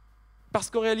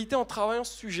 Parce qu'en réalité, en travaillant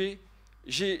ce sujet,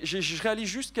 je réalise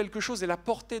juste quelque chose et la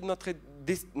portée de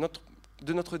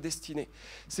notre destinée.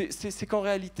 C'est qu'en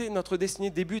réalité, notre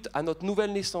destinée débute à notre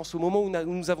nouvelle naissance, au moment où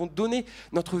nous avons donné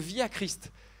notre vie à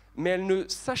Christ. Mais elle ne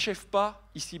s'achève pas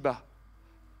ici-bas.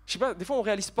 Je sais pas, des fois on ne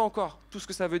réalise pas encore tout ce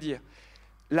que ça veut dire.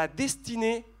 La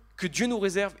destinée que Dieu nous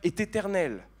réserve est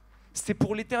éternelle. C'est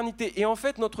pour l'éternité. Et en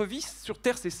fait, notre vie sur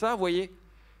terre, c'est ça, vous voyez.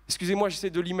 Excusez-moi,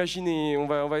 j'essaie de l'imaginer.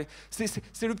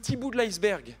 C'est le petit bout de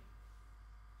l'iceberg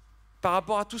par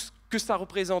rapport à tout ce que ça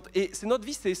représente. Et c'est notre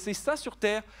vie, c'est ça sur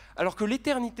terre, alors que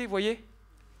l'éternité, vous voyez,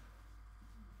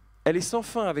 elle est sans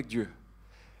fin avec Dieu.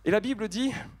 Et la Bible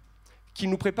dit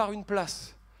qu'il nous prépare une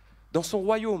place dans son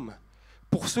royaume.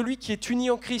 Pour celui qui est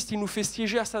uni en Christ, il nous fait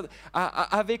siéger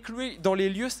avec lui dans les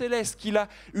lieux célestes, qu'il a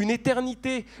une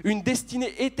éternité, une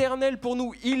destinée éternelle pour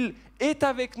nous. Il est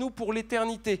avec nous pour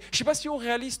l'éternité. Je ne sais pas si on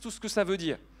réalise tout ce que ça veut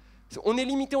dire. On est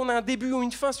limité, on a un début ou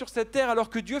une fin sur cette terre, alors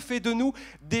que Dieu fait de nous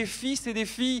des fils et des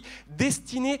filles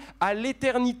destinés à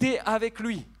l'éternité avec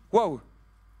lui. Waouh!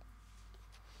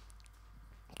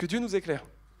 Que Dieu nous éclaire.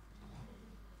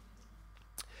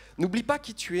 N'oublie pas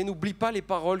qui tu es, n'oublie pas les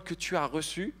paroles que tu as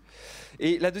reçues.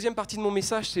 Et la deuxième partie de mon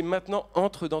message, c'est maintenant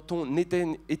entre dans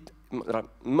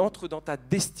ta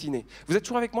destinée. Vous êtes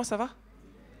toujours avec moi, ça va?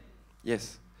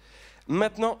 Yes.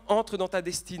 Maintenant, entre dans ta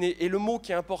destinée. Et le mot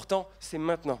qui est important, c'est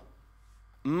maintenant.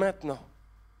 Maintenant.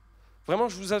 Vraiment,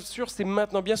 je vous assure, c'est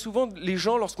maintenant. Bien souvent, les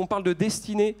gens, lorsqu'on parle de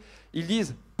destinée, ils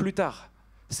disent plus tard.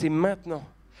 C'est maintenant.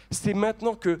 C'est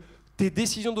maintenant que tes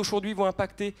décisions d'aujourd'hui vont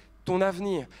impacter ton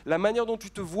avenir. La manière dont tu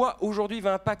te vois aujourd'hui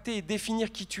va impacter et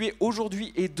définir qui tu es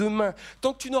aujourd'hui et demain.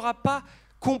 Tant que tu n'auras pas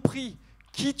compris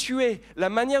qui tu es, la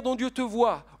manière dont Dieu te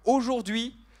voit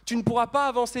aujourd'hui, tu ne pourras pas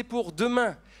avancer pour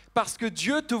demain. Parce que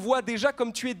Dieu te voit déjà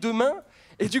comme tu es demain.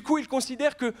 Et du coup, il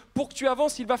considère que pour que tu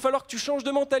avances, il va falloir que tu changes de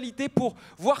mentalité pour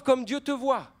voir comme Dieu te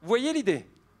voit. Vous voyez l'idée?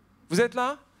 Vous êtes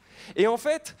là? Et en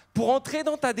fait, pour entrer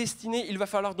dans ta destinée, il va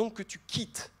falloir donc que tu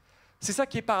quittes. C'est ça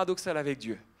qui est paradoxal avec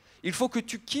Dieu. Il faut que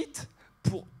tu quittes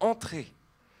pour entrer.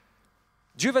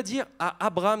 Dieu va dire à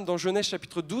Abraham dans Genèse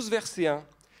chapitre 12, verset 1,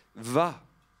 « Va,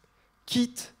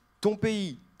 quitte ton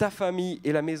pays, ta famille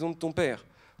et la maison de ton père,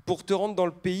 pour te rendre dans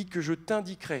le pays que je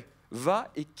t'indiquerai.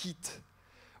 Va et quitte. »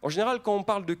 En général, quand on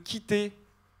parle de quitter,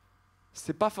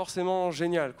 c'est pas forcément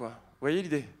génial, quoi. Vous voyez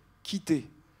l'idée? Quitter.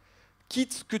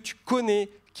 Quitte ce que tu connais,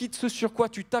 quitte ce sur quoi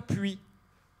tu t'appuies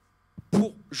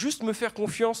pour juste me faire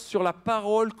confiance sur la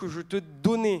parole que je te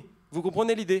donnais. Vous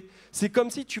comprenez l'idée? C'est comme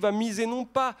si tu vas miser non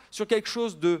pas sur quelque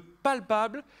chose de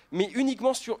palpable, mais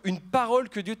uniquement sur une parole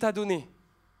que Dieu t'a donnée.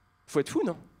 Il faut être fou,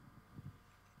 non?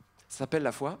 Ça s'appelle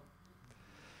la foi.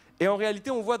 Et en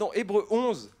réalité, on voit dans Hébreux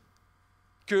 11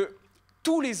 que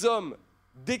tous les hommes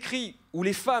décrits, ou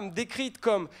les femmes décrites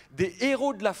comme des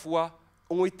héros de la foi,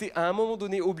 ont été à un moment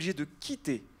donné obligés de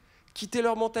quitter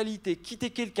leur mentalité, quitter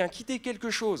quelqu'un, quitter quelque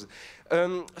chose.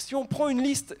 Si on prend une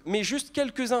liste, mais juste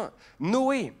quelques-uns,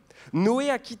 Noé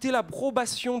a quitté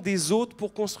l'approbation des autres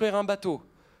pour construire un bateau.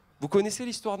 Vous connaissez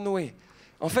l'histoire de Noé?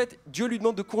 En fait, Dieu lui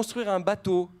demande de construire un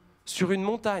bateau sur une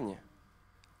montagne,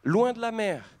 loin de la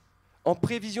mer, en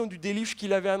prévision du déluge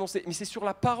qu'il avait annoncé. Mais c'est sur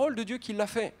la parole de Dieu qu'il l'a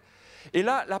fait. Et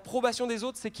là, l'approbation des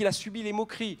autres, c'est qu'il a subi les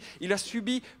moqueries. Il a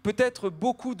subi peut-être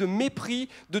beaucoup de mépris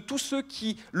de tous ceux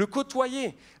qui le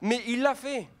côtoyaient. Mais il l'a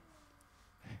fait.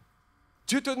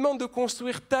 Dieu te demande de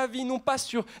construire ta vie, non pas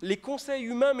sur les conseils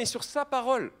humains, mais sur sa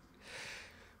parole.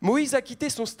 Moïse a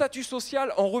quitté son statut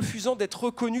social en refusant d'être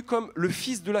reconnu comme le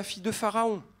fils de la fille de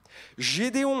Pharaon.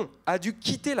 Gédéon a dû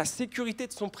quitter la sécurité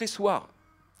de son pressoir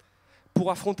pour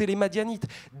affronter les Madianites.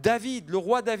 David, le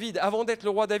roi David, avant d'être le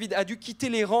roi David, a dû quitter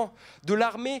les rangs de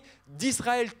l'armée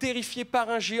d'Israël terrifiée par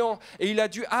un géant. Et il a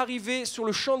dû arriver sur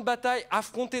le champ de bataille,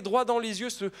 affronter droit dans les yeux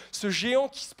ce géant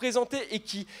qui se présentait et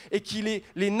qui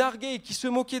les narguait et qui se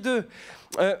moquait d'eux.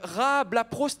 Rahab, la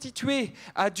prostituée,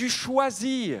 a dû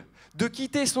choisir de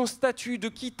quitter son statut, de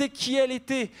quitter qui elle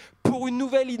était pour une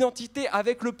nouvelle identité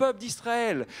avec le peuple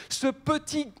d'Israël. Ce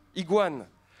petit iguane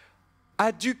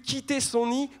a dû quitter son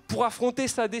nid pour affronter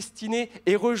sa destinée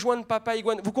et rejoindre Papa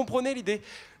Iguane. Vous comprenez l'idée?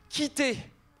 Quitter.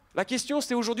 La question,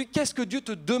 c'est aujourd'hui, qu'est-ce que Dieu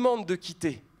te demande de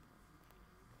quitter?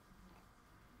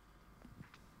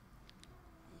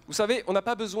 Vous savez, on n'a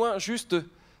pas besoin juste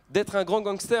d'être un grand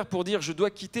gangster pour dire « je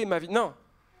dois quitter ma vie ». Non.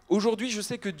 Aujourd'hui, je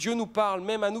sais que Dieu nous parle,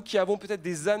 même à nous qui avons peut-être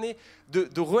des années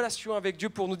de relation avec Dieu,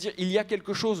 pour nous dire « il y a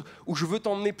quelque chose où je veux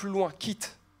t'emmener plus loin,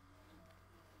 quitte ».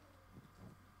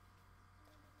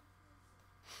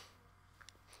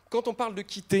 Quand on parle de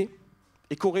quitter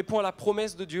et qu'on répond à la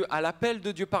promesse de Dieu, à l'appel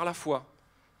de Dieu par la foi,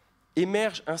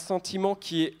 émerge un sentiment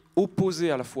qui est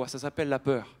opposé à la foi. Ça s'appelle la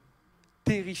peur.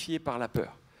 Terrifié par la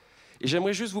peur. Et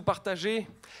j'aimerais juste vous partager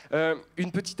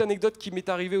une petite anecdote qui m'est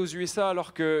arrivée aux USA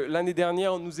alors que l'année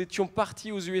dernière, nous étions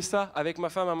partis aux USA avec ma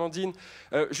femme Amandine,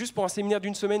 juste pour un séminaire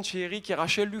d'une semaine chez Eric et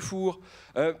Rachel Dufour,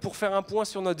 pour faire un point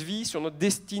sur notre vie, sur notre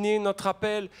destinée, notre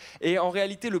appel. Et en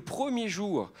réalité, le premier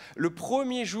jour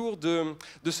de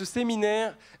ce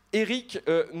séminaire, Eric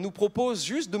nous propose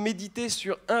juste de méditer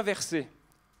sur un verset.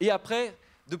 Et après,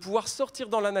 de pouvoir sortir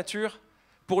dans la nature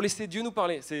pour laisser Dieu nous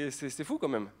parler. C'est fou quand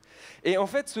même. Et en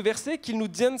fait, ce verset qu'il nous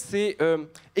donne, c'est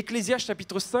Ecclésiaste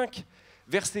chapitre 5,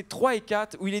 versets 3 et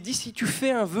 4, où il est dit « Si tu fais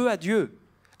un vœu à Dieu,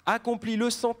 accomplis-le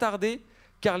sans tarder,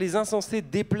 car les insensés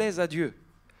déplaisent à Dieu.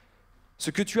 Ce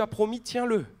que tu as promis,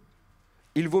 tiens-le.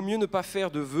 Il vaut mieux ne pas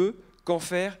faire de vœux qu'en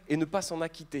faire et ne pas s'en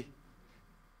acquitter. »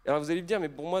 Alors vous allez me dire « Mais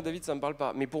pour moi, David, ça ne me parle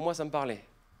pas. » Mais pour moi, ça me parlait.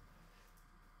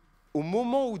 Au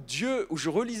moment où je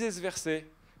relisais ce verset,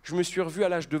 je me suis revu à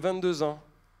l'âge de 22 ans,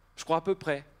 je crois à peu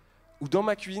près, ou dans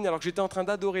ma cuisine, alors que j'étais en train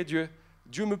d'adorer Dieu.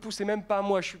 Dieu me poussait même pas à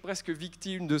moi, je suis presque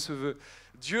victime de ce vœu.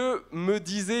 Dieu me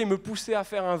disait et me poussait à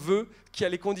faire un vœu qui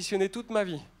allait conditionner toute ma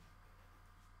vie.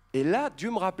 Et là, Dieu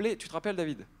me rappelait, tu te rappelles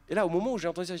David? Et là, au moment où j'ai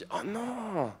entendu ça, j'ai dit, oh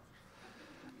non!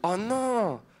 Oh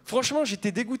non! Franchement,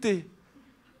 j'étais dégoûté.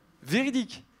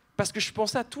 Véridique. Parce que je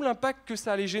pensais à tout l'impact que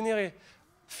ça allait générer.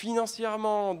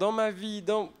 Financièrement, dans ma vie,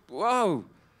 waouh!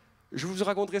 Je vous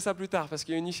raconterai ça plus tard, parce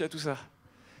qu'il y a une niche à tout ça.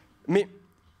 Mais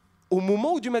au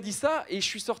moment où Dieu m'a dit ça, et je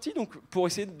suis sorti donc, pour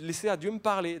essayer de laisser à Dieu me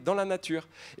parler dans la nature.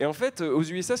 Et en fait, aux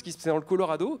USA, c'est dans le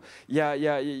Colorado,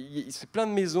 c'est plein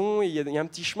de maisons, et il y a un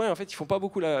petit chemin, et en fait, ils ne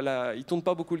tournent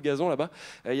pas beaucoup le gazon là-bas.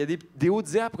 Il y a des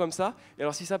hautes herbes comme ça. Et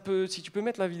alors, si tu peux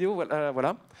mettre la vidéo,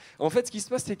 voilà. En fait, ce qui se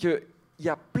passe, c'est que il y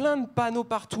a plein de panneaux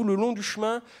partout le long du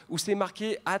chemin où c'est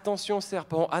marqué « Attention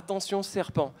serpent, attention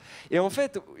serpent ». Et en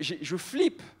fait, je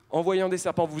flippe en voyant des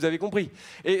serpents, vous avez compris.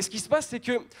 Et ce qui se passe, c'est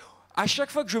que à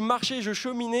chaque fois que je marchais, je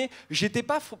cheminais,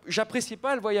 j'appréciais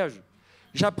pas le voyage.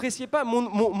 J'appréciais pas,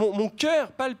 mon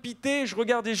cœur palpitait, je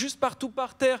regardais juste partout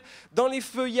par terre, dans les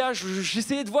feuillages,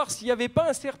 j'essayais de voir s'il n'y avait pas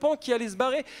un serpent qui allait se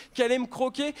barrer, qui allait me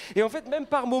croquer. Et en fait, même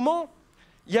par moments,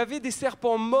 il y avait des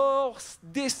serpents morts,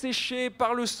 desséchés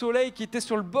par le soleil, qui étaient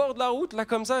sur le bord de la route, là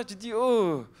comme ça, je te dis,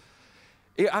 oh.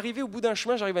 Et arrivé au bout d'un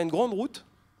chemin, j'arrive à une grande route,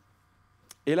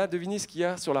 et là, devinez ce qu'il y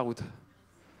a sur la route.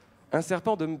 Un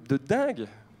serpent de dingue.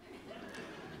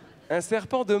 Un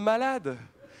serpent de malade.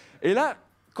 Et là,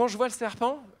 quand je vois le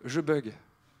serpent, je bug.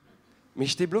 Mais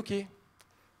j'étais bloqué.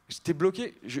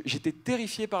 J'étais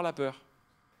terrifié par la peur.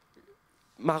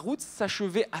 Ma route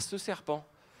s'achevait à ce serpent.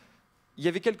 Il y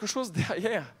avait quelque chose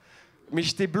derrière, mais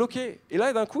j'étais bloqué. Et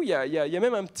là, d'un coup, il y a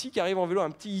même un petit qui arrive en vélo,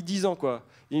 un petit 10 ans, quoi.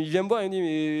 Il vient me voir et il me dit,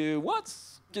 mais what?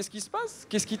 Qu'est-ce qui se passe?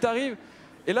 Qu'est-ce qui t'arrive?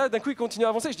 Et là, d'un coup, il continue à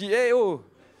avancer. Je dis, hey, oh,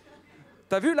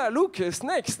 t'as vu là, look,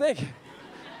 snake.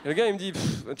 Et le gars, il me dit,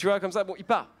 tu vois, comme ça, bon, il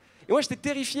part. Et moi, j'étais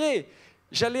terrifié.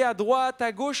 J'allais à droite,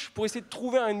 à gauche, pour essayer de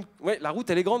trouver un... Ouais, la route,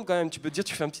 elle est grande quand même. Tu peux te dire,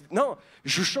 tu fais un petit... Non,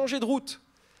 je changeais de route.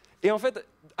 Et en fait,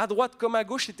 à droite comme à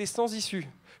gauche, c'était sans issue.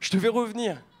 Je devais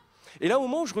revenir. Et là, au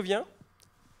moment où je reviens,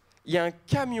 il y a un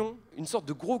camion, une sorte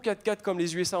de gros 4x4, comme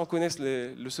les USA en connaissent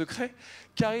le secret,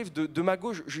 qui arrive de ma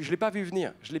gauche. Je ne l'ai pas vu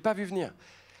venir.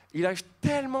 Il arrive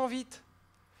tellement vite.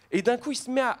 Et d'un coup, il se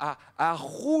met à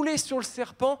rouler sur le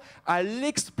serpent, à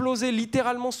l'exploser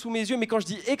littéralement sous mes yeux. Mais quand je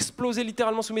dis exploser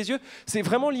littéralement sous mes yeux, c'est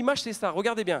vraiment l'image, c'est ça.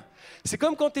 Regardez bien. C'est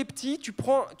comme quand tu es petit, tu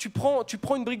prends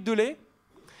une brique de lait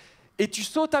et tu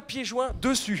sautes à pieds joints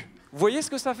dessus. Vous voyez ce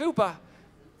que ça fait ou pas?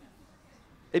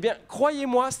 Eh bien,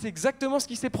 croyez-moi, c'est exactement ce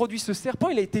qui s'est produit. Ce serpent,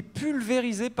 il a été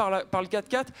pulvérisé par le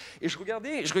 4x4. Et je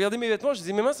regardais mes vêtements, je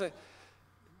disais, mais mince,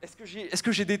 est-ce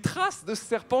que j'ai des traces de ce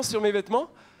serpent sur mes vêtements?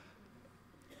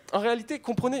 En réalité,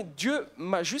 comprenez, Dieu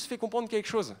m'a juste fait comprendre quelque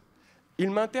chose.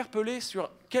 Il m'a interpellé sur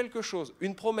quelque chose,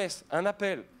 une promesse, un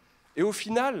appel. Et au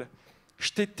final,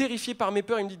 j'étais terrifié par mes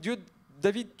peurs. Il me dit, Dieu,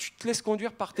 David, tu te laisses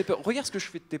conduire par tes peurs. Regarde ce que je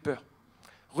fais de tes peurs.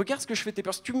 Regarde ce que je fais de tes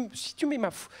peurs. Si tu mets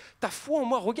ta foi en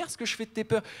moi, regarde ce que je fais de tes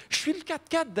peurs. Je suis le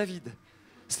 4x4, David.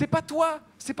 C'est pas toi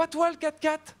le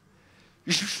 4x4.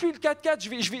 Je suis le 4x4.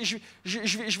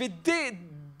 Je vais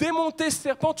démonter ce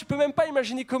serpent. Tu peux même pas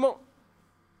imaginer comment.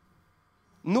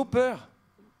 Nos peurs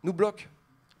nous bloquent.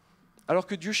 Alors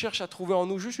que Dieu cherche à trouver en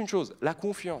nous juste une chose, la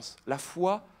confiance, la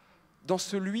foi dans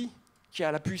celui qui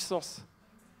a la puissance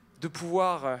de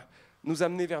pouvoir nous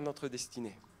amener vers notre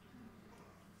destinée.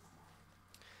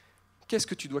 Qu'est-ce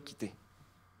que tu dois quitter?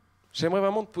 J'aimerais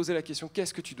vraiment te poser la question,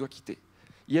 qu'est-ce que tu dois quitter?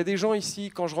 Il y a des gens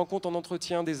ici, quand je rencontre en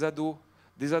entretien des ados,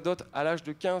 des adotes à l'âge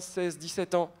de 15, 16,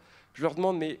 17 ans, je leur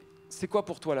demande, mais c'est quoi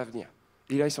pour toi l'avenir?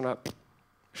 Et là, ils sont là,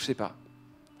 je sais pas.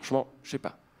 Franchement, je sais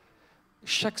pas.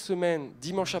 Chaque semaine,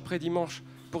 dimanche après dimanche,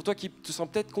 pour toi qui te sens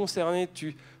peut-être concerné,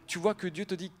 tu vois que Dieu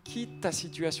te dit, quitte ta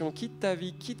situation, quitte ta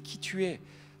vie, quitte qui tu es,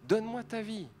 donne-moi ta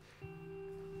vie.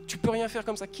 Tu peux rien faire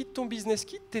comme ça. Quitte ton business,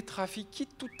 quitte tes trafics,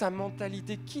 quitte toute ta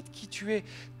mentalité, quitte qui tu es.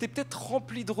 Tu es peut-être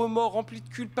rempli de remords, rempli de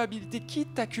culpabilité.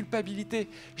 Quitte ta culpabilité.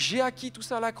 J'ai acquis tout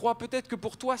ça à la croix. Peut-être que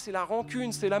pour toi, c'est la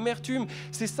rancune, c'est l'amertume.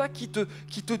 C'est ça qui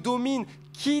te domine.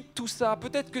 Quitte tout ça.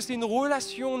 Peut-être que c'est une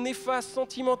relation néfaste,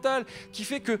 sentimentale, qui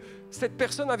fait que cette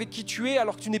personne avec qui tu es,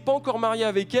 alors que tu n'es pas encore marié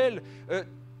avec elle,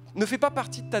 ne fait pas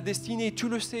partie de ta destinée, tu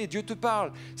le sais, Dieu te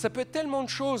parle. Ça peut être tellement de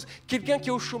choses. Quelqu'un qui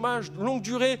est au chômage longue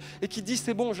durée et qui dit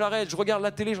c'est bon, j'arrête, je regarde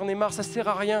la télé, j'en ai marre, ça sert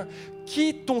à rien.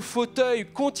 Quitte ton fauteuil,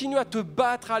 continue à te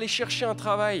battre, à aller chercher un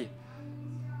travail.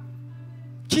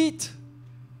 Quitte.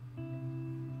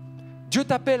 Dieu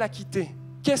t'appelle à quitter.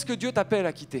 Qu'est-ce que Dieu t'appelle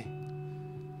à quitter?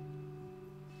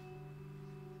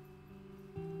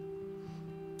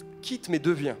 Quitte mais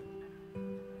deviens.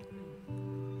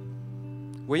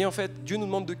 Vous voyez, en fait, Dieu nous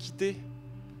demande de quitter,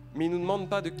 mais il ne nous demande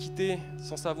pas de quitter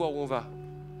sans savoir où on va.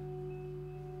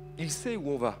 Il sait où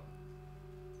on va.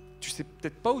 Tu ne sais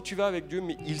peut-être pas où tu vas avec Dieu,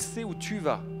 mais il sait où tu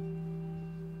vas.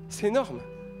 C'est énorme.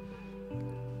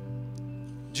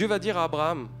 Dieu va dire à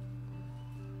Abraham,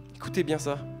 écoutez bien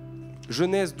ça,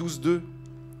 Genèse 12:2,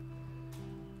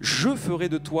 je ferai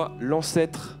de toi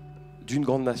l'ancêtre d'une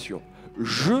grande nation.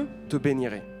 Je te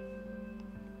bénirai.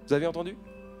 Vous avez entendu ?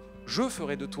 Je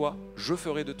ferai de toi, je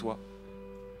ferai de toi.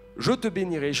 Je te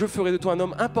bénirai, je ferai de toi un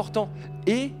homme important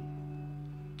et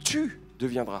tu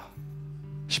deviendras.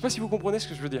 Je ne sais pas si vous comprenez ce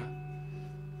que je veux dire.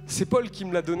 C'est Paul qui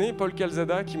me l'a donné, Paul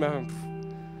Calzada qui m'a...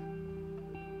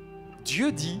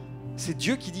 Dieu dit, c'est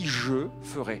Dieu qui dit je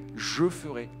ferai, je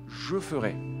ferai, je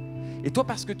ferai. Et toi,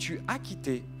 parce que tu as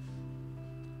quitté,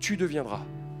 tu deviendras.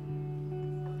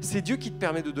 C'est Dieu qui te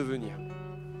permet de devenir.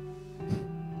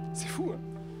 C'est fou, hein?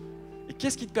 Et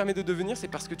qu'est-ce qui te permet de devenir? C'est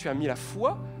parce que tu as mis la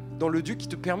foi dans le Dieu qui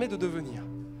te permet de devenir.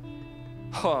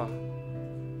 Oh.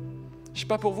 Je ne sais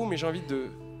pas pour vous, mais j'ai envie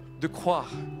de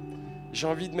croire. J'ai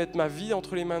envie de mettre ma vie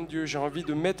entre les mains de Dieu. J'ai envie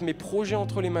de mettre mes projets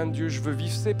entre les mains de Dieu. Je veux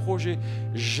vivre ses projets.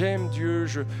 J'aime Dieu.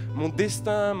 Mon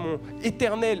destin, mon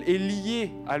éternel est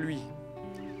lié à lui.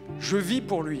 Je vis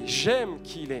pour lui. J'aime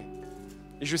qui il est.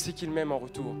 Et je sais qu'il m'aime en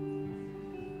retour.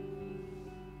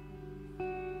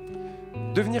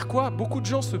 Devenir quoi? Beaucoup de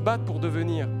gens se battent pour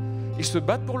devenir. Ils se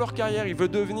battent pour leur carrière, ils veulent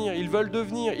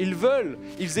devenir,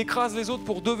 ils écrasent les autres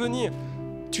pour devenir.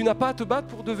 Tu n'as pas à te battre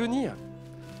pour devenir.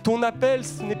 Ton appel,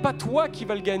 ce n'est pas toi qui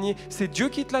vas le gagner, c'est Dieu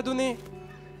qui te l'a donné.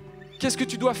 Qu'est-ce que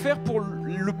tu dois faire pour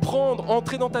le prendre,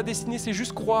 entrer dans ta destinée? C'est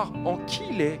juste croire en qui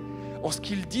il est, en ce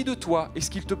qu'il dit de toi et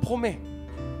ce qu'il te promet.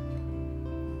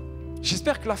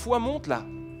 J'espère que la foi monte là.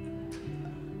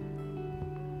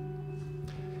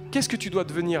 Qu'est-ce que tu dois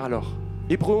devenir alors?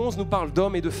 Hébreux 11 nous parle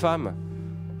d'hommes et de femmes.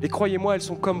 Et croyez-moi, elles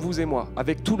sont comme vous et moi,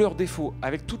 avec tous leurs défauts,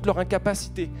 avec toutes leurs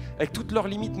incapacités, avec toutes leurs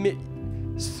limites. Mais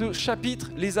ce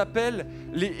chapitre les appelle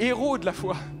les héros de la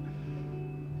foi.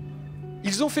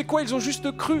 Ils ont fait quoi? Ils ont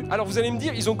juste cru. Alors vous allez me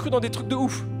dire, ils ont cru dans des trucs de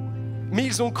ouf. Mais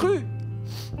ils ont cru.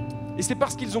 Et c'est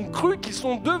parce qu'ils ont cru qu'ils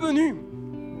sont devenus.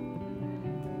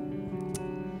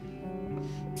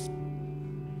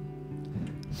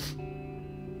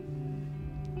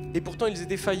 Et pourtant ils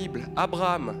étaient faillibles.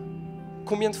 Abraham,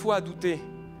 combien de fois a douté?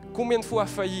 Combien de fois a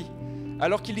failli?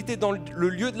 Alors qu'il était dans le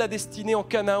lieu de la destinée en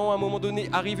Canaan, à un moment donné,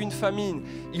 arrive une famine.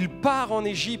 Il part en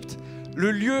Égypte,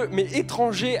 le lieu, mais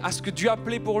étranger à ce que Dieu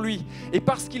appelait pour lui. Et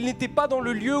parce qu'il n'était pas dans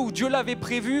le lieu où Dieu l'avait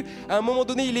prévu, à un moment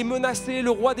donné, il est menacé.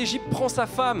 Le roi d'Égypte prend sa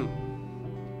femme.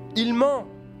 Il ment.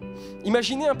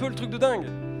 Imaginez un peu le truc de dingue.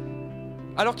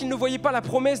 Alors qu'il ne voyait pas la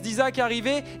promesse d'Isaac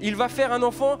arriver, il va faire un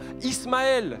enfant,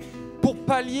 Ismaël, pour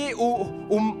pallier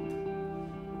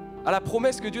à la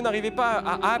promesse que Dieu n'arrivait pas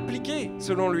à appliquer,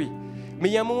 selon lui. Mais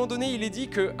il y a un moment donné, il est dit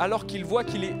que, alors qu'il voit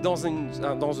qu'il est dans une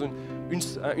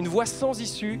voie sans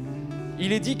issue,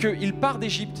 il est dit qu'il part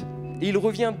d'Égypte et il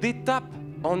revient d'étape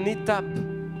en étape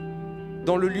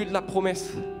dans le lieu de la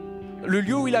promesse. Le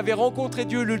lieu où il avait rencontré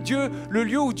Dieu, le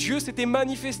lieu où Dieu s'était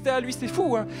manifesté à lui, c'est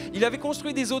fou, hein? Il avait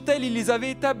construit des autels, il les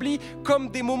avait établis comme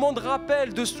des moments de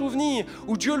rappel, de souvenirs,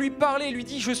 où Dieu lui parlait, lui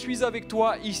dit « Je suis avec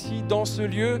toi ici, dans ce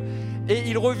lieu ». Et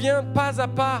il revient pas à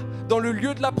pas dans le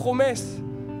lieu de la promesse.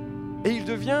 Et il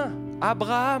devient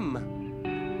Abraham,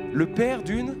 le père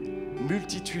d'une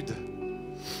multitude.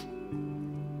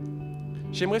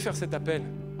 J'aimerais faire cet appel,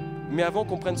 mais avant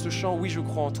qu'on prenne ce chant, oui, je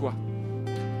crois en toi.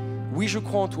 Oui, je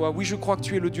crois en toi. Oui, je crois que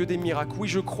tu es le Dieu des miracles. Oui,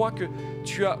 je crois que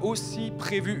tu as aussi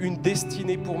prévu une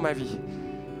destinée pour ma vie.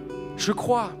 Je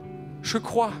crois.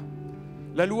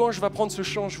 La louange va prendre ce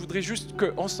chant. Je voudrais juste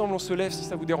qu'ensemble on se lève, si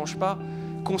ça ne vous dérange pas,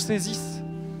 qu'on saisisse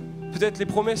peut-être les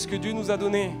promesses que Dieu nous a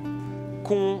données,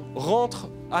 qu'on rentre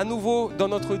à nouveau dans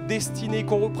notre destinée,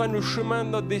 qu'on reprenne le chemin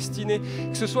de notre destinée,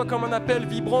 que ce soit comme un appel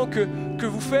vibrant que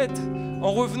vous faites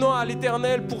en revenant à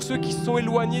l'Éternel pour ceux qui se sont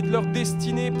éloignés de leur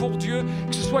destinée pour Dieu,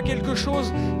 que ce soit quelque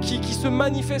chose qui se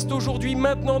manifeste aujourd'hui,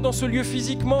 maintenant dans ce lieu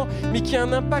physiquement, mais qui a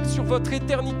un impact sur votre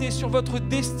éternité, sur votre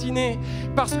destinée.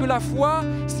 Parce que la foi,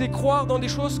 c'est croire dans des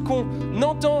choses qu'on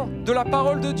entend, de la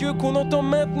parole de Dieu, qu'on entend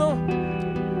maintenant.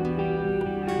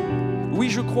 Oui,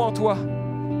 je crois en toi.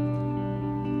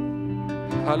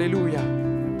 Alléluia.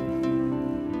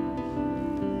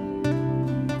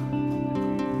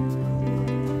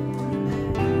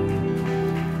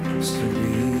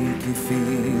 Celui qui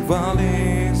fit voir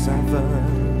les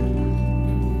aveugles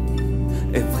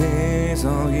est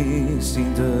présent ici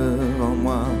devant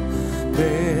moi,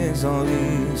 présent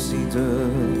ici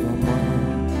devant moi.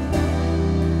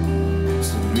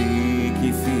 Celui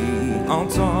qui fit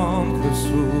entendre le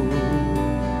sourd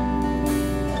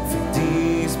fait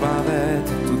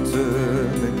disparaître toutes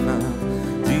mes craintes,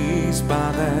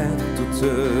 disparaître toutes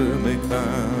mes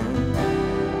craintes.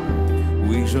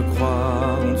 Oui, je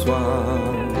crois en toi.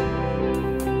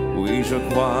 Oui, je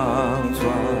crois en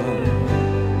toi.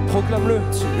 Proclame-le.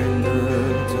 Tu es le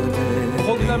Dieu des...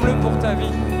 Proclame-le pour ta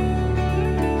vie.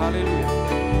 Alléluia.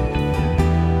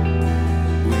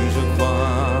 Oui, je crois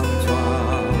en toi.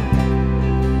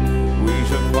 Oui,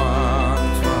 je crois en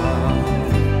toi.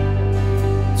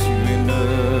 Tu es le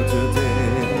Dieu des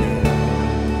miracles.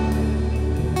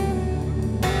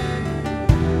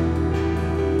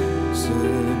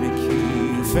 Celui qui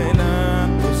fait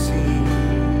l'impossible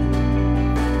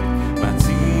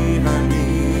m'attire à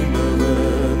lui, me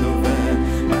renouvelle,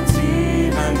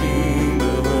 m'attire à lui,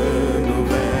 me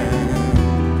renouvelle.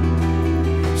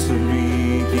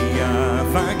 Celui qui a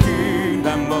vaincu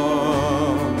la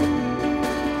mort,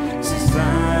 c'est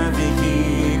sa vie qui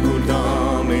coule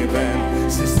dans mes veines,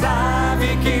 c'est sa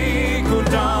vie qui coule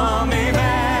dans mes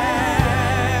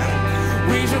veines.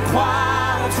 Oui, je crois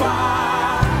en toi.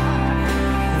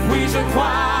 Oui, je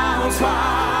crois en toi.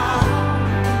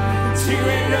 Tu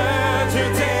es le Dieu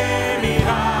des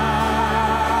miracles.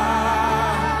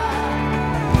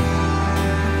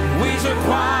 Oui, je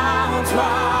crois en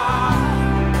toi.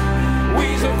 Oui,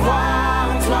 je crois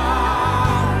en toi.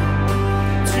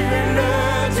 Tu es le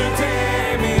Dieu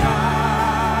des miracles.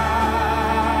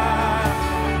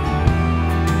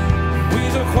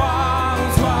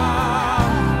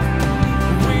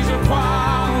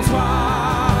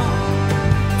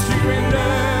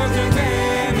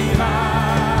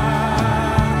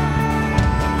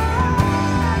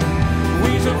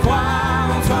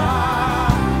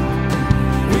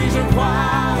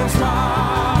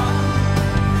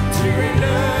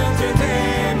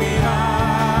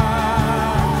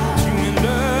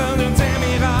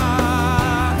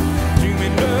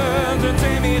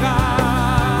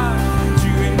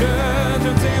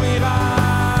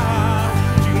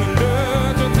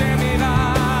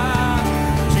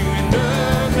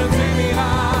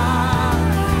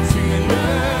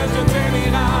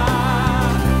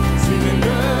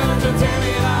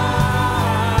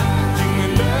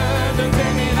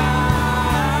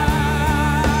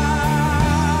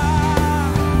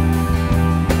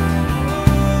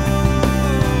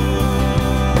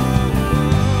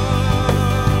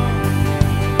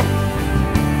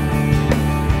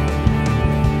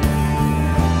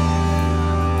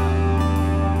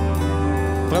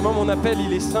 Vraiment, mon appel,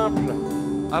 il est simple.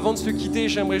 Avant de se quitter,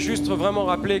 j'aimerais juste vraiment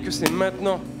rappeler que c'est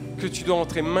maintenant que tu dois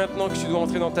entrer, maintenant que tu dois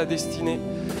entrer dans ta destinée.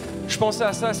 Je pensais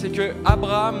à ça, c'est que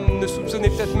Abraham ne soupçonnait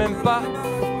peut-être même pas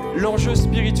l'enjeu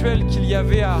spirituel qu'il y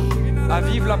avait à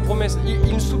vivre la promesse.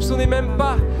 Il ne soupçonnait même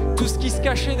pas tout ce qui se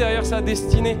cachait derrière sa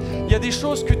destinée. Il y a des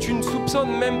choses que tu ne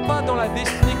soupçonnes même pas dans la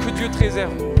destinée que Dieu te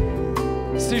réserve.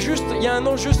 C'est juste, il y a un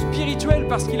enjeu spirituel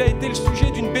parce qu'il a été le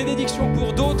sujet d'une bénédiction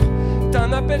pour d'autres. Tu as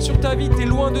un appel sur ta vie, tu es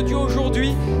loin de Dieu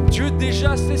aujourd'hui. Dieu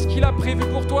déjà sait ce qu'il a prévu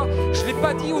pour toi. Je ne l'ai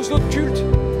pas dit aux autres cultes,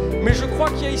 mais je crois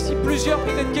qu'il y a ici plusieurs,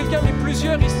 peut-être quelqu'un, mais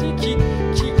plusieurs ici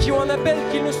qui ont un appel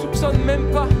qu'ils ne soupçonnent même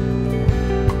pas.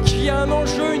 Qu'il y a un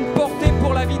enjeu, une portée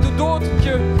pour la vie de d'autres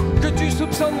que tu ne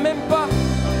soupçonnes même pas.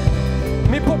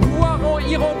 Mais pour pouvoir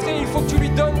y rentrer, il faut que tu lui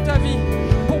donnes ta vie.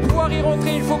 Pour pouvoir y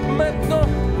rentrer, il faut que maintenant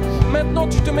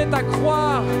tu te mettes à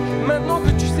croire. Maintenant que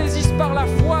tu saisisses par la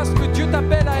foi ce que Dieu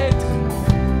t'appelle à être.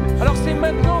 Alors c'est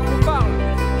maintenant qu'on parle.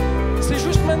 C'est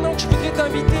juste maintenant que je voudrais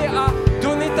t'inviter à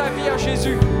donner ta vie à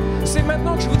Jésus. C'est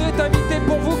maintenant que je voudrais t'inviter,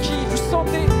 pour vous qui vous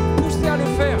sentez poussé à le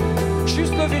faire,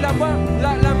 juste lever la main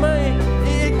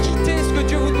et quitter ce que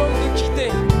Dieu vous demande de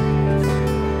quitter.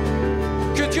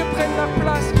 Que Dieu prenne la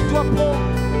place qu'il doit prendre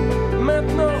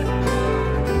maintenant.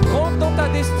 Rentre dans ta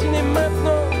destinée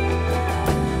maintenant.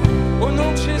 Au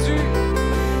nom de Jésus.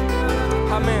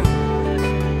 Amen.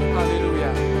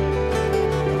 Alléluia.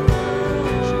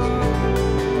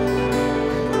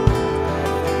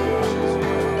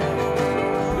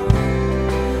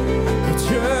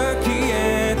 Dieu qui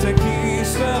est, qui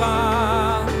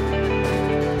sera,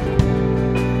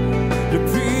 le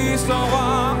puissant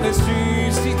roi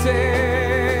ressuscité,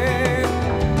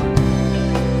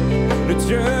 le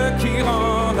Dieu qui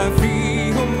rend la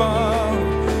vie aux morts.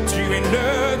 Tu es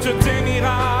le Dieu des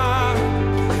miracles,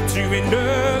 tu es le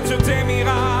Dieu des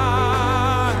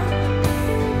miracles,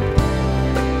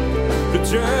 le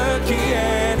Dieu qui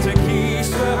est, qui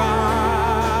sera,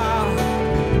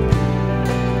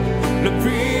 le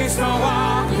puissant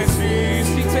roi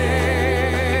ressuscité,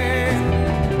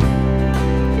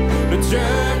 le Dieu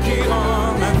qui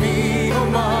rend la vie aux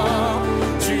morts.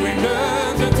 Tu es le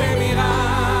Dieu des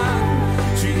miracles,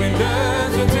 tu es le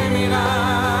Dieu des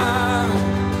miracles,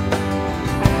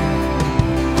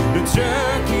 le Dieu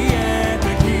qui est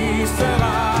et qui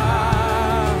sera,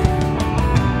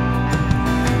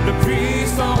 le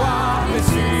puissant roi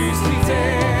ressuscité,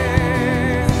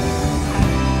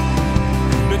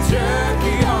 le Dieu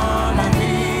qui rend la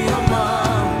vie aux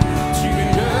morts. Tu es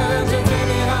le Dieu des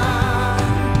miracles,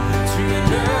 tu es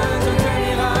le Dieu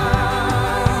des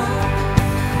miracles,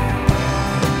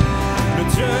 le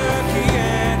Dieu qui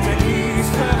est et qui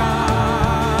sera,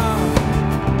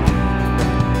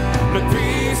 le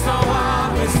puissant roi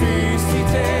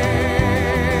ressuscité,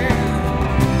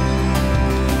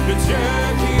 le Dieu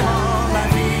qui rend la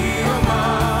vie aux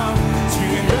morts. Tu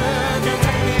es le Dieu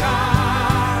des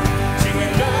miracles, tu es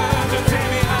le Dieu des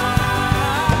miracles.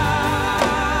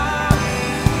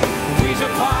 Oui, je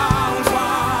crois en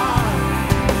toi,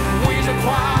 oui, je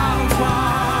crois en toi.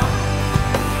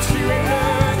 Tu es le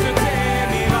Dieu des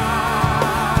miracles.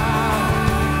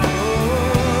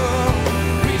 Oh,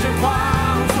 oui, je crois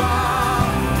en toi,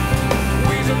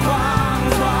 oui, je crois en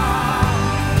toi.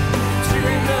 Tu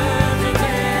es le Dieu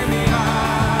des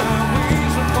miracles. Oui,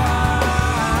 je crois,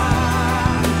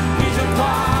 oui, je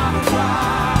crois en toi,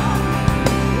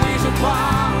 oui, je crois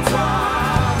en toi.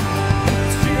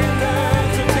 Tu es le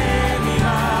Dieu des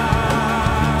miracles.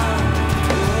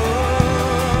 Oh,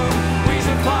 oui,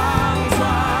 je crois en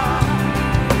toi,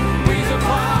 oui, je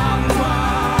crois en toi.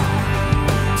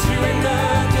 Tu es le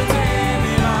Dieu des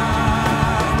miracles.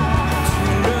 Tu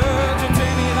es le Dieu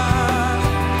des miracles.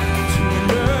 Tu es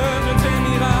le Dieu des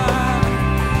miracles.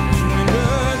 Tu es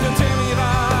le Dieu des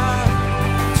miracles.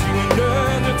 Tu es le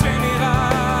Dieu des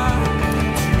miracles.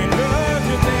 Tu es le Dieu des miracles. Tu es le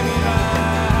Dieu des miracles.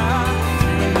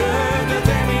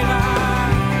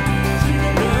 Tu es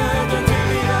le Dieu des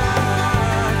miracles.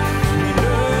 Tu es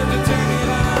le Dieu des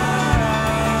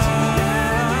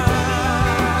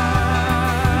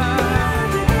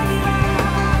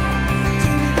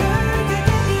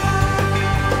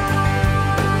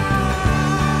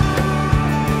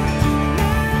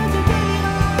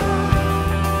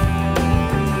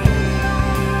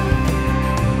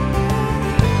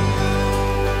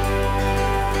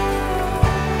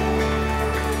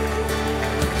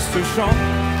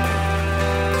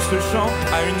Ce chant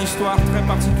a une histoire très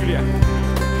particulière.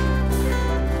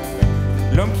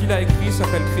 L'homme qui l'a écrit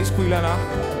s'appelle Chris Quilala.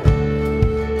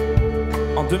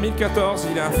 En 2014,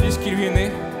 il a un fils qui lui est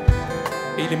né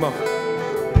et il est mort.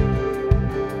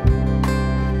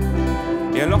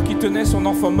 Et Et alors qu'il tenait son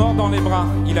enfant mort dans les bras,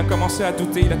 il a commencé à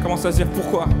douter, il a commencé à se dire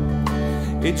pourquoi.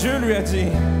 Et Dieu lui a dit,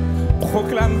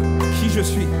 proclame qui je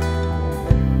suis.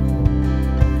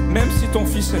 Même si ton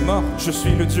fils est mort, je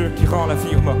suis le Dieu qui rend la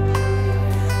vie aux morts.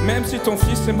 Même si ton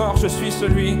fils est mort, je suis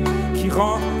celui qui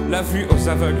rend la vue aux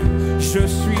aveugles. Je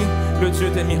suis le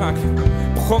Dieu des miracles.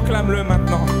 Proclame-le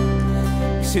maintenant.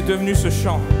 C'est devenu ce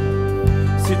chant.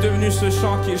 C'est devenu ce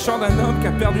chant qui est le chant d'un homme qui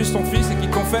a perdu son fils et qui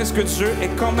confesse que Dieu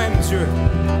est quand même Dieu.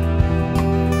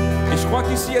 Et je crois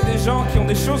qu'ici, il y a des gens qui ont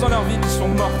des choses dans leur vie qui sont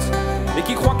mortes et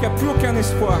qui croient qu'il n'y a plus aucun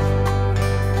espoir.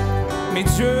 Mais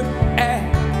Dieu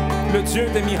est le Dieu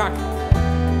des miracles.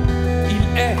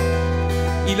 Il est,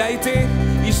 il a été,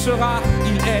 il sera,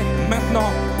 il est maintenant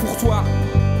pour toi.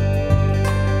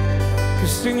 Que le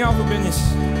Seigneur vous bénisse.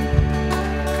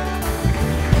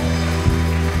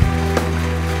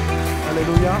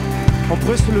 Alléluia. On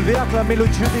pourrait se lever, acclamer le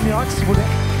Dieu des miracles si vous voulez.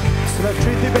 C'est là que tu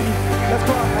as été béni.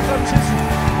 Lève-toi, acclame Jésus.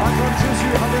 Acclame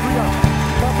Jésus. Alléluia.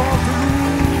 Papa, on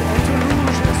te loue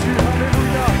Jésus.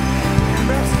 Alléluia.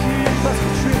 Merci parce que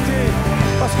tu étais,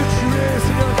 parce que tu es,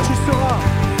 Seigneur, tu seras.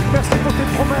 Merci pour tes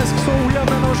promesses qui sont oui à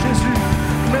maintenant Jésus.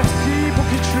 Merci pour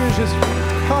qui tu es Jésus.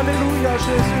 Alléluia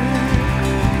Jésus.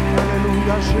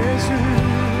 Alléluia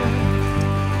Jésus.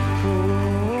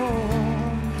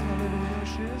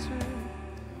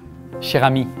 Cher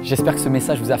ami, j'espère que ce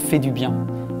message vous a fait du bien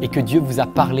et que Dieu vous a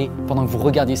parlé pendant que vous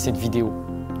regardiez cette vidéo.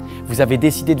 Vous avez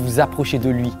décidé de vous approcher de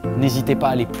lui, n'hésitez pas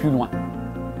à aller plus loin.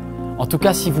 En tout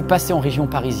cas, si vous passez en région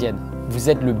parisienne, vous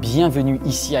êtes le bienvenu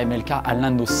ici à MLK à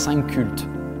l'un de nos 5 cultes.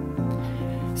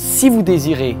 Si vous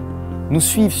désirez nous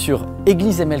suivre sur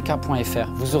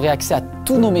églisemlk.fr, vous aurez accès à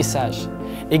tous nos messages,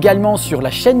 également sur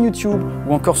la chaîne YouTube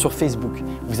ou encore sur Facebook.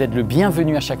 Vous êtes le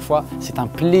bienvenu à chaque fois, c'est un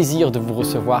plaisir de vous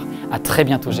recevoir. À très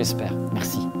bientôt j'espère.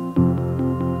 Merci.